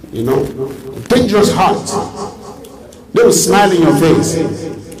 you know, dangerous heart. They will smile in your face,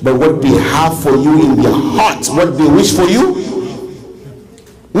 but what they have for you in their heart, what they wish for you,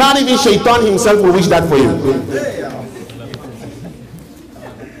 not even Shaitan himself will wish that for you.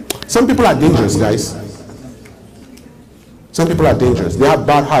 Some people are dangerous, guys. Some people are dangerous. They have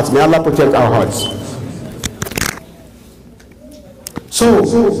bad hearts. May Allah protect our hearts. So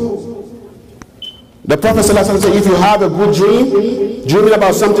The Prophet ﷺ said, if you have a good dream, dreaming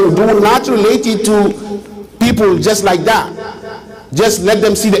about something, do not relate it to people just like that. Just let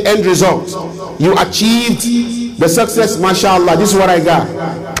them see the end result. You achieved the success, mashallah, this is what I got.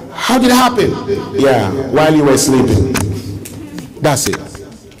 How did it happen? Yeah, while you were sleeping. That's it.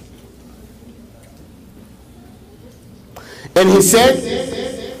 And he said,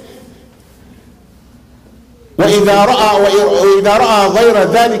 وَإِذَا رَأَى غَيْرَ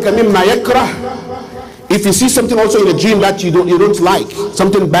ذَلِكَ مِمَّا يَكْرَهُ. If you see something also in a dream that you don't like,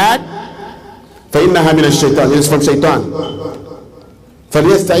 something bad, فَإِنَّهَا مِنَ الشَّيْطَانِ. It is from Shaitan.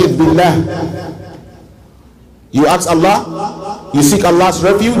 فَلْيَسْتَعِذْ بِاللَّهِ. You ask Allah, you seek Allah's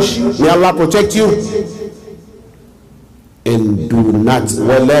refuge, may Allah protect you. And do not,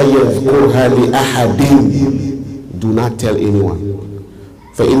 وَلَا يَذْكُرْهَا لِأَحَدٍ. Do not tell anyone.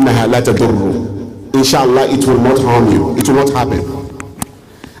 فَإِنَّهَا لَا تَضُرُّ. Inshallah, it will not harm you. It will not happen.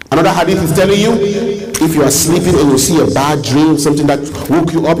 Another hadith is telling you, if you are sleeping and you see a bad dream, something that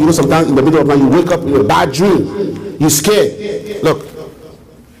woke you up, you know, sometimes in the middle of the night you wake up in a bad dream, you're scared. Look.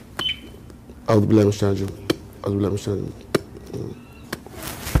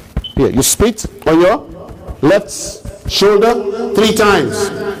 Here, you spit on your left shoulder 3 times.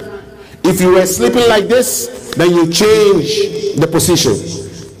 If you were sleeping like this, then you change the position.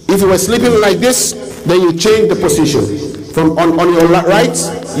 If you were sleeping like this, then you change the position. From on your right,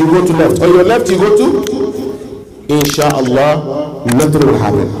 you go to left. On your left, you go to. Inshallah, nothing will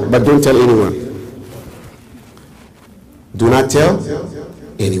happen. But don't tell anyone. Do not tell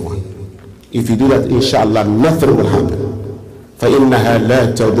anyone. If you do that, inshallah, nothing will happen. فَإِنَّهَا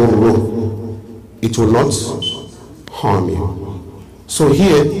لَا تَضُرُّ. It will not harm you. So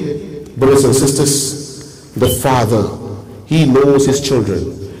here, brothers and sisters, the father, he knows his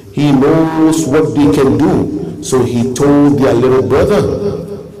children. He knows what they can do. So he told their little brother,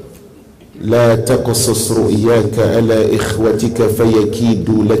 لا تقصص رؤياك على إخوتك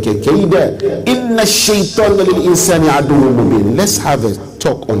فيكيدوا لك كيدا إن الشيطان للإنسان عدو مبين. Let's have a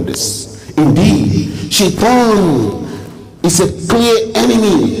talk on this. Indeed, Shaitan is a clear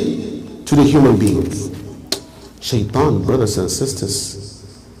enemy to the human beings. Shaitan, brothers and sisters,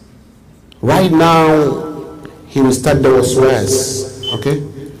 right now he will start the waswas, okay?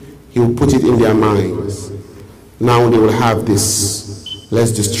 He will put it in their minds. Now they will have this.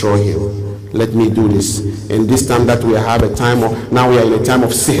 Let's destroy him. Let me do this. And this time that we have a time of, now we are in a time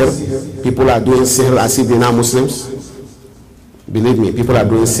of sihr. People are doing sihr as if they're not Muslims. Believe me, people are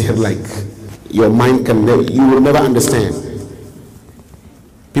doing sihr like your mind can never, you will never understand.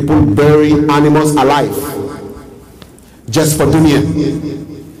 People bury animals alive just for dunya.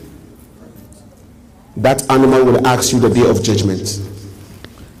 That animal will ask you the day of judgment.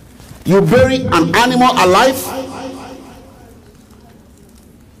 You bury an animal alive.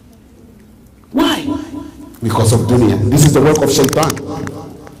 Why? Because of dunya. This is the work of Shaitan.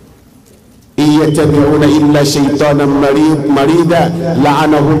 يتبعون إلا شيطانا مريدا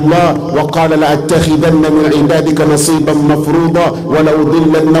لعنه الله وقال لأتخذن من عبادك نصيبا مفروضا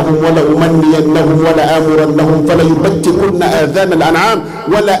ولأضلنهم ولأمنينهم ولآمرنهم فليبتكن آذان الأنعام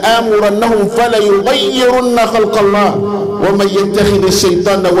ولآمرنهم فليغيرن خلق الله ومن يتخذ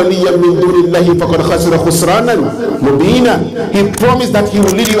الشيطان وليا من دون الله فقد خسر خسرانا مبينا. He promised that he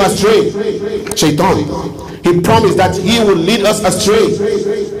will lead you astray. Shaitan, he promised that he will lead us astray.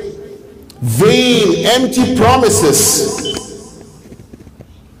 Vain, empty promises.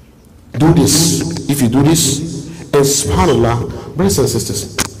 Do this. If you do this, and subhanAllah, brothers and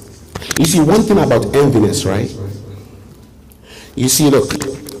sisters, you see one thing about enviness, right? You see, look,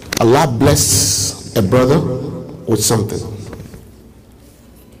 Allah bless a brother with something.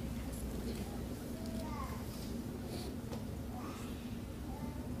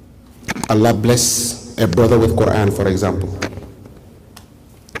 Allah bless a brother with Quran, for example.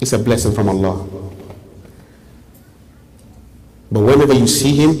 It's a blessing from Allah. But whenever you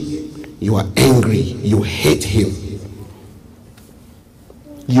see him, you are angry. You hate him.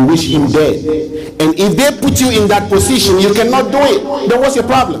 You wish him dead. And if they put you in that position, you cannot do it. Then what's your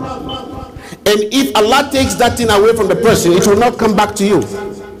problem? And if Allah takes that thing away from the person, it will not come back to you.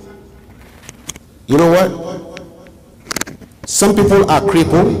 You know what? Some people are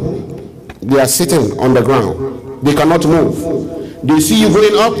crippled. They are sitting on the ground. They cannot move. They see you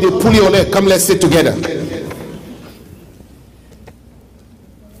going up, they pull your leg. Come, let's sit together.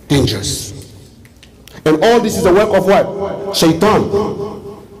 Dangerous. And all this is the work of what? Shaitan.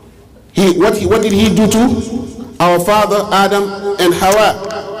 What did he do to our father Adam and Hawa?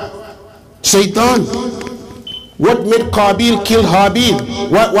 Shaitan. What made Qabil kill Habil?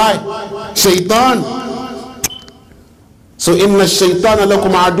 Why? Shaitan. So inna shaytana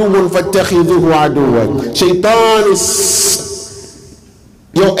lakum aduwwun fattakhidhuhu aduwwan. Shaitan is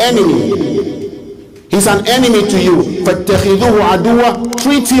your enemy. He's an enemy to you. فَاتَّخِذُوهُ عَدُوًّا.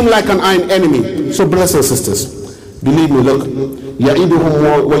 Treat him like an enemy. So brothers and sisters, believe me, look.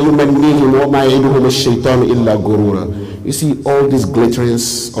 يَعِدُهُمْ وَيُمَنِّيهِمْ وَمَا يَعِدُهُمُ الشَّيْطَانُ إِلَّا غُرُورًا. You see all these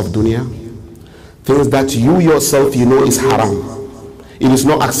glitterings of dunya, things that you yourself you know is haram. It is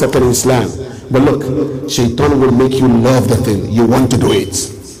not accepted in Islam. But look, shaitan will make you love the thing. You want to do it.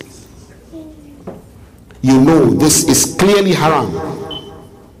 You know this is clearly haram.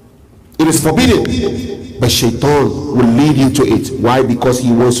 It is forbidden. But shaitan will lead you to it. Why? Because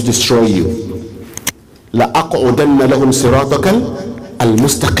he wants to destroy you. لَأَقْعُدَنَّ لَهُمْ صِرَاطَكَ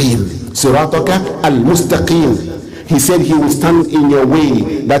الْمُسْتَقِيمِ صِرَاطَكَ الْمُسْتَقِيمِ. He said he will stand in your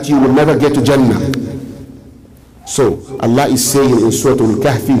way that you will never get to Jannah. So Allah is saying in Surah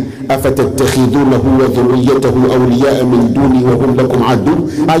Al-Kahfi, أَفَتَتَّخِذُونَهُ وَذُرِّيَّتَهُ أَوْلِيَاءَ مِن دُونِي وَهُمْ لَكُمْ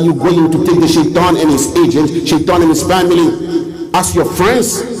عَدُوٌّ. Are you going to take the shaitan and his agents, shaitan and his family as your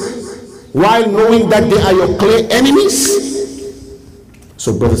friends, while knowing that they are your clear enemies?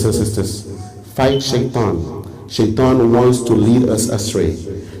 So brothers and sisters, fight shaitan. Shaitan wants to lead us astray.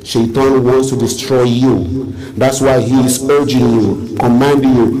 Shaitan wants to destroy you. That's why he is urging you,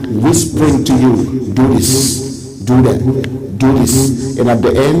 commanding you, whispering to you, do this, do that, do this. And at the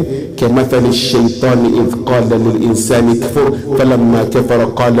end, كَمَثَلِ الشَّيْطَانِ إِذْ قَالَ لِلْإِنسَانِ كَفُرْ فَلَمَّا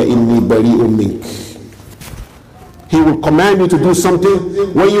كَفَرَ قَالَ إِنِّي بَرِيءٌ مِنْكَ. He will command you to do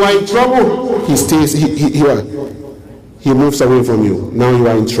something. When you are in trouble, he stays, he moves away from you. Now you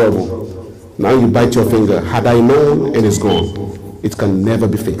are in trouble. Now you bite your finger. Had I known, and it's gone. It can never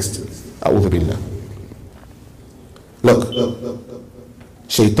be fixed. A'udhu billah. Look,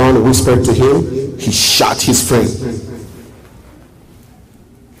 shaitan whispered to him, he shot his friend.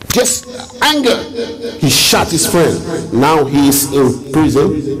 Just anger, he shot his friend. Now he is in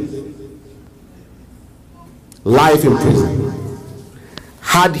prison, life in prison.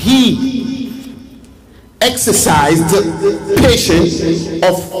 Had he exercised patience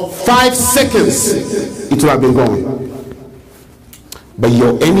of 5 seconds, it would have been gone. But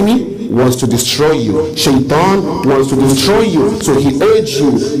your enemy wants to destroy you. Shaitan wants to destroy you. So he urges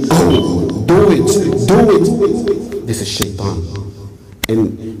you, go, do it, do it. This is shaitan.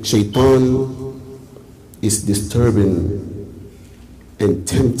 And shaitan is disturbing and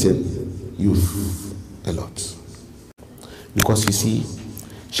tempting youth a lot. Because you see,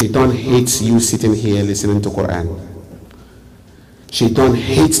 shaitan hates you sitting here listening to Quran. Shaitan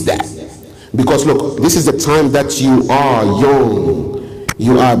hates that. Because look, this is the time that you are young.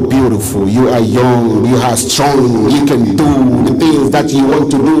 You are beautiful, you are young, you are strong, you can do the things that you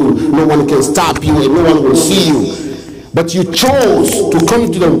want to do. No one can stop you and no one will see you. But you chose to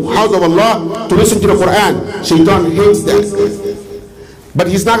come to the house of Allah to listen to the Quran. Shaitan hates that. But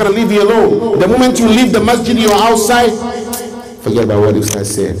he's not going to leave you alone. The moment you leave the masjid, you are outside. Forget about what Ustadh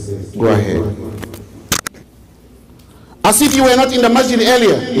said. Go ahead. As if you were not in the masjid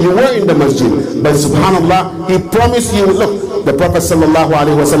earlier. You were in the masjid. But subhanallah, he promised you, look, the Prophet sallallahu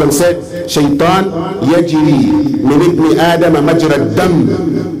alaihi wasallam said, Shaitan yajri min ibni Adam majra dam.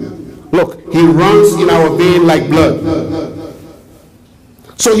 Look, he runs in our vein like blood.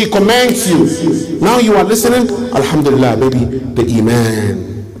 So he commands you. Now you are listening. Alhamdulillah, maybe the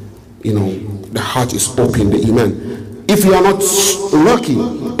iman, you know, the heart is open, the iman. If you are not lucky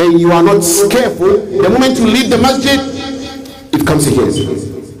and you are not careful, the moment you leave the masjid, it comes again.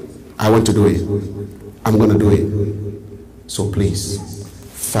 I want to do it. I'm going to do it. So please,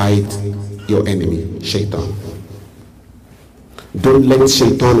 fight your enemy, shaitan. Don't let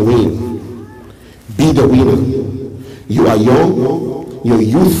shaitan win. Be the winner. You are young, your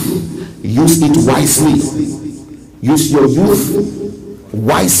youth, use it wisely. Use your youth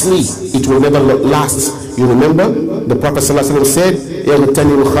wisely. It will never last. You remember the Prophet ﷺ said,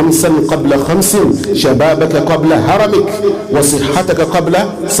 اغتنم خمسا قبل خمس شبابك قبل هرمك وصحتك قبل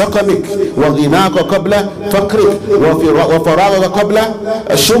سقمك وغناك قبل فقرك وفراغك قبل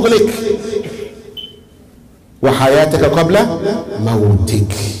شغلك وحياتك قبل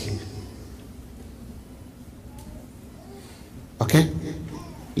موتك. Okay?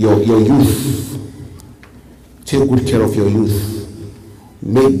 Your youth. Take good care of your youth.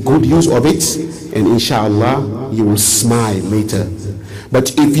 Make good use of it, and inshallah you will smile later.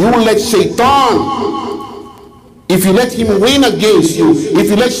 But if you let shaitan, if you let him win against you, if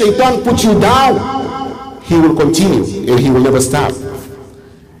you let shaitan put you down, he will continue and he will never stop.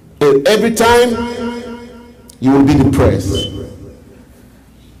 And every time you will be depressed.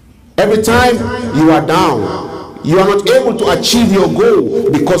 Every time you are down, you are not able to achieve your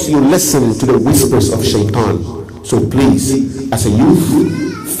goal because you listen to the whispers of shaitan. So please, as a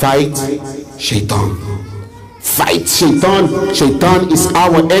youth, fight shaitan. Fight shaitan. Shaitan is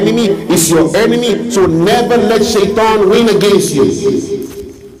our enemy, is your enemy. So never let shaitan win against you.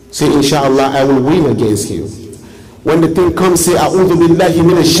 Say, inshallah, I will win against you. When the thing comes, say, A'udhu billahi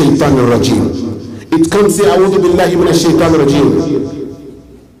minash shaitanir rajim. It comes, say, A'udhu billahi minash shaitanir rajim.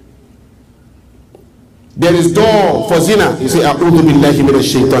 There is door for zina, you say, A'udhu billahi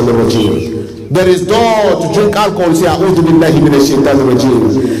minash shaitanir rajim. There is door to drink alcohol, you say, A'udhu billahi minash shaitanir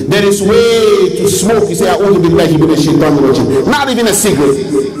rajim. There is way to smoke, you say, A'udhu billahi minash shaitanir rajim. Not even a cigarette.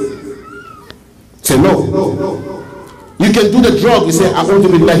 Say, no. You can do the drug, you say, A'udhu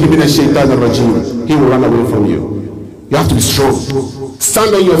billahi minash shaitanir rajim. He will run away from you. You have to be strong.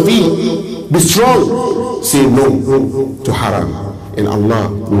 Stand on your feet. Be strong. Say no to haram. And Allah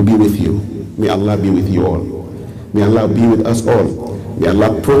will be with you. May Allah be with you all. May Allah be with us all. May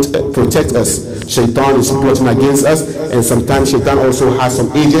Allah protect us. Shaitan is plotting against us. And sometimes Shaitan also has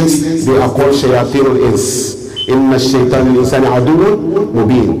some agents. They are called shayateen al-ins. Inna shaitan al-insani aduwwun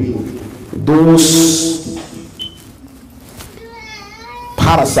mubin. Those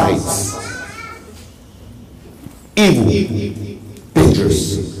parasites, evil,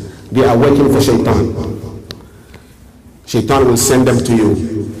 dangerous, they are working for shaitan. Shaitan will send them to you,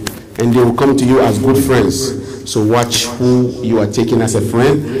 and they will come to you as good friends. So watch who you are taking as a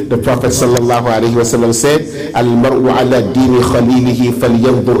friend. The Prophet sallallahu alaihi wasallam said, "Al-mar'u ala dini khalilihi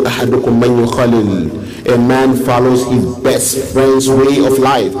falyanzur ahadukum man yukhalil." A man follows his best friend's way of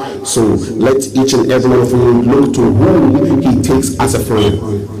life. So let each and every one of you look to whom he takes as a friend.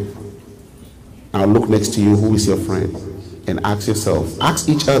 Now look next to you, who is your friend? And ask yourself, ask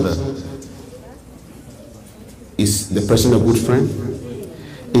each other, is the person a good friend?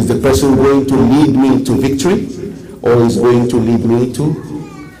 Is the person going to lead me to victory, or is going to lead me to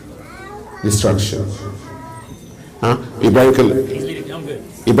destruction? Huh? Ibrahim,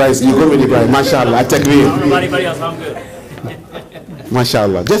 Ibrahim, you go with Ibrahim. MashaAllah, I take me. Everybody else, I'm good.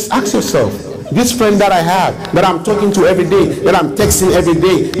 MashaAllah. Just ask yourself, this friend that I have, that I'm talking to every day, that I'm texting every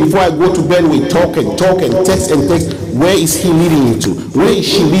day, before I go to bed, we talk and text and text. Where is he leading you to? Where is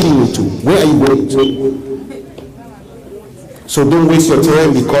she leading you to? Where are you going to? So don't waste your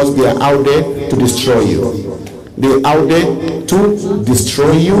time, because they are out there to destroy you. They are out there to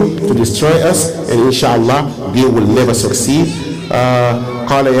destroy you, to destroy us, and inshallah they will never succeed.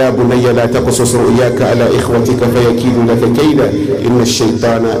 قال يا بني لا تقصص رؤياك على إخوتك فيكيدوا لك كيدا إن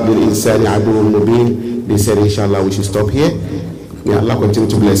الشيطان للإنسان عدو مبين. They said inshallah we should stop here. May Allah continue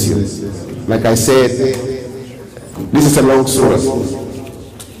to bless you. Like I said, this is a long surah,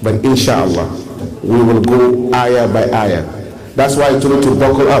 but inshallah we will go ayah by ayah. That's why I told you to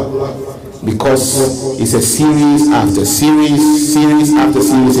buckle up, because it's a series after series, series after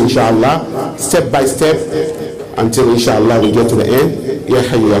series, inshallah, step by step, until inshallah we get to the end. Ya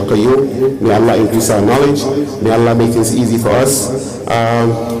Hayyu Ya Qayyum. May Allah increase our knowledge. May Allah make things easy for us.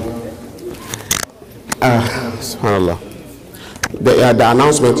 SubhanAllah. The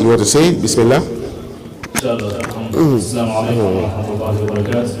announcement you want to say? Bismillah. Inshallah. Assalamu alaikum wa rahmatullahi wa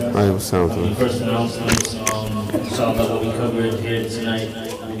barakatuh. The first announcement, inshallah, what we covered here tonight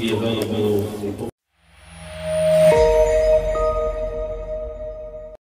will be available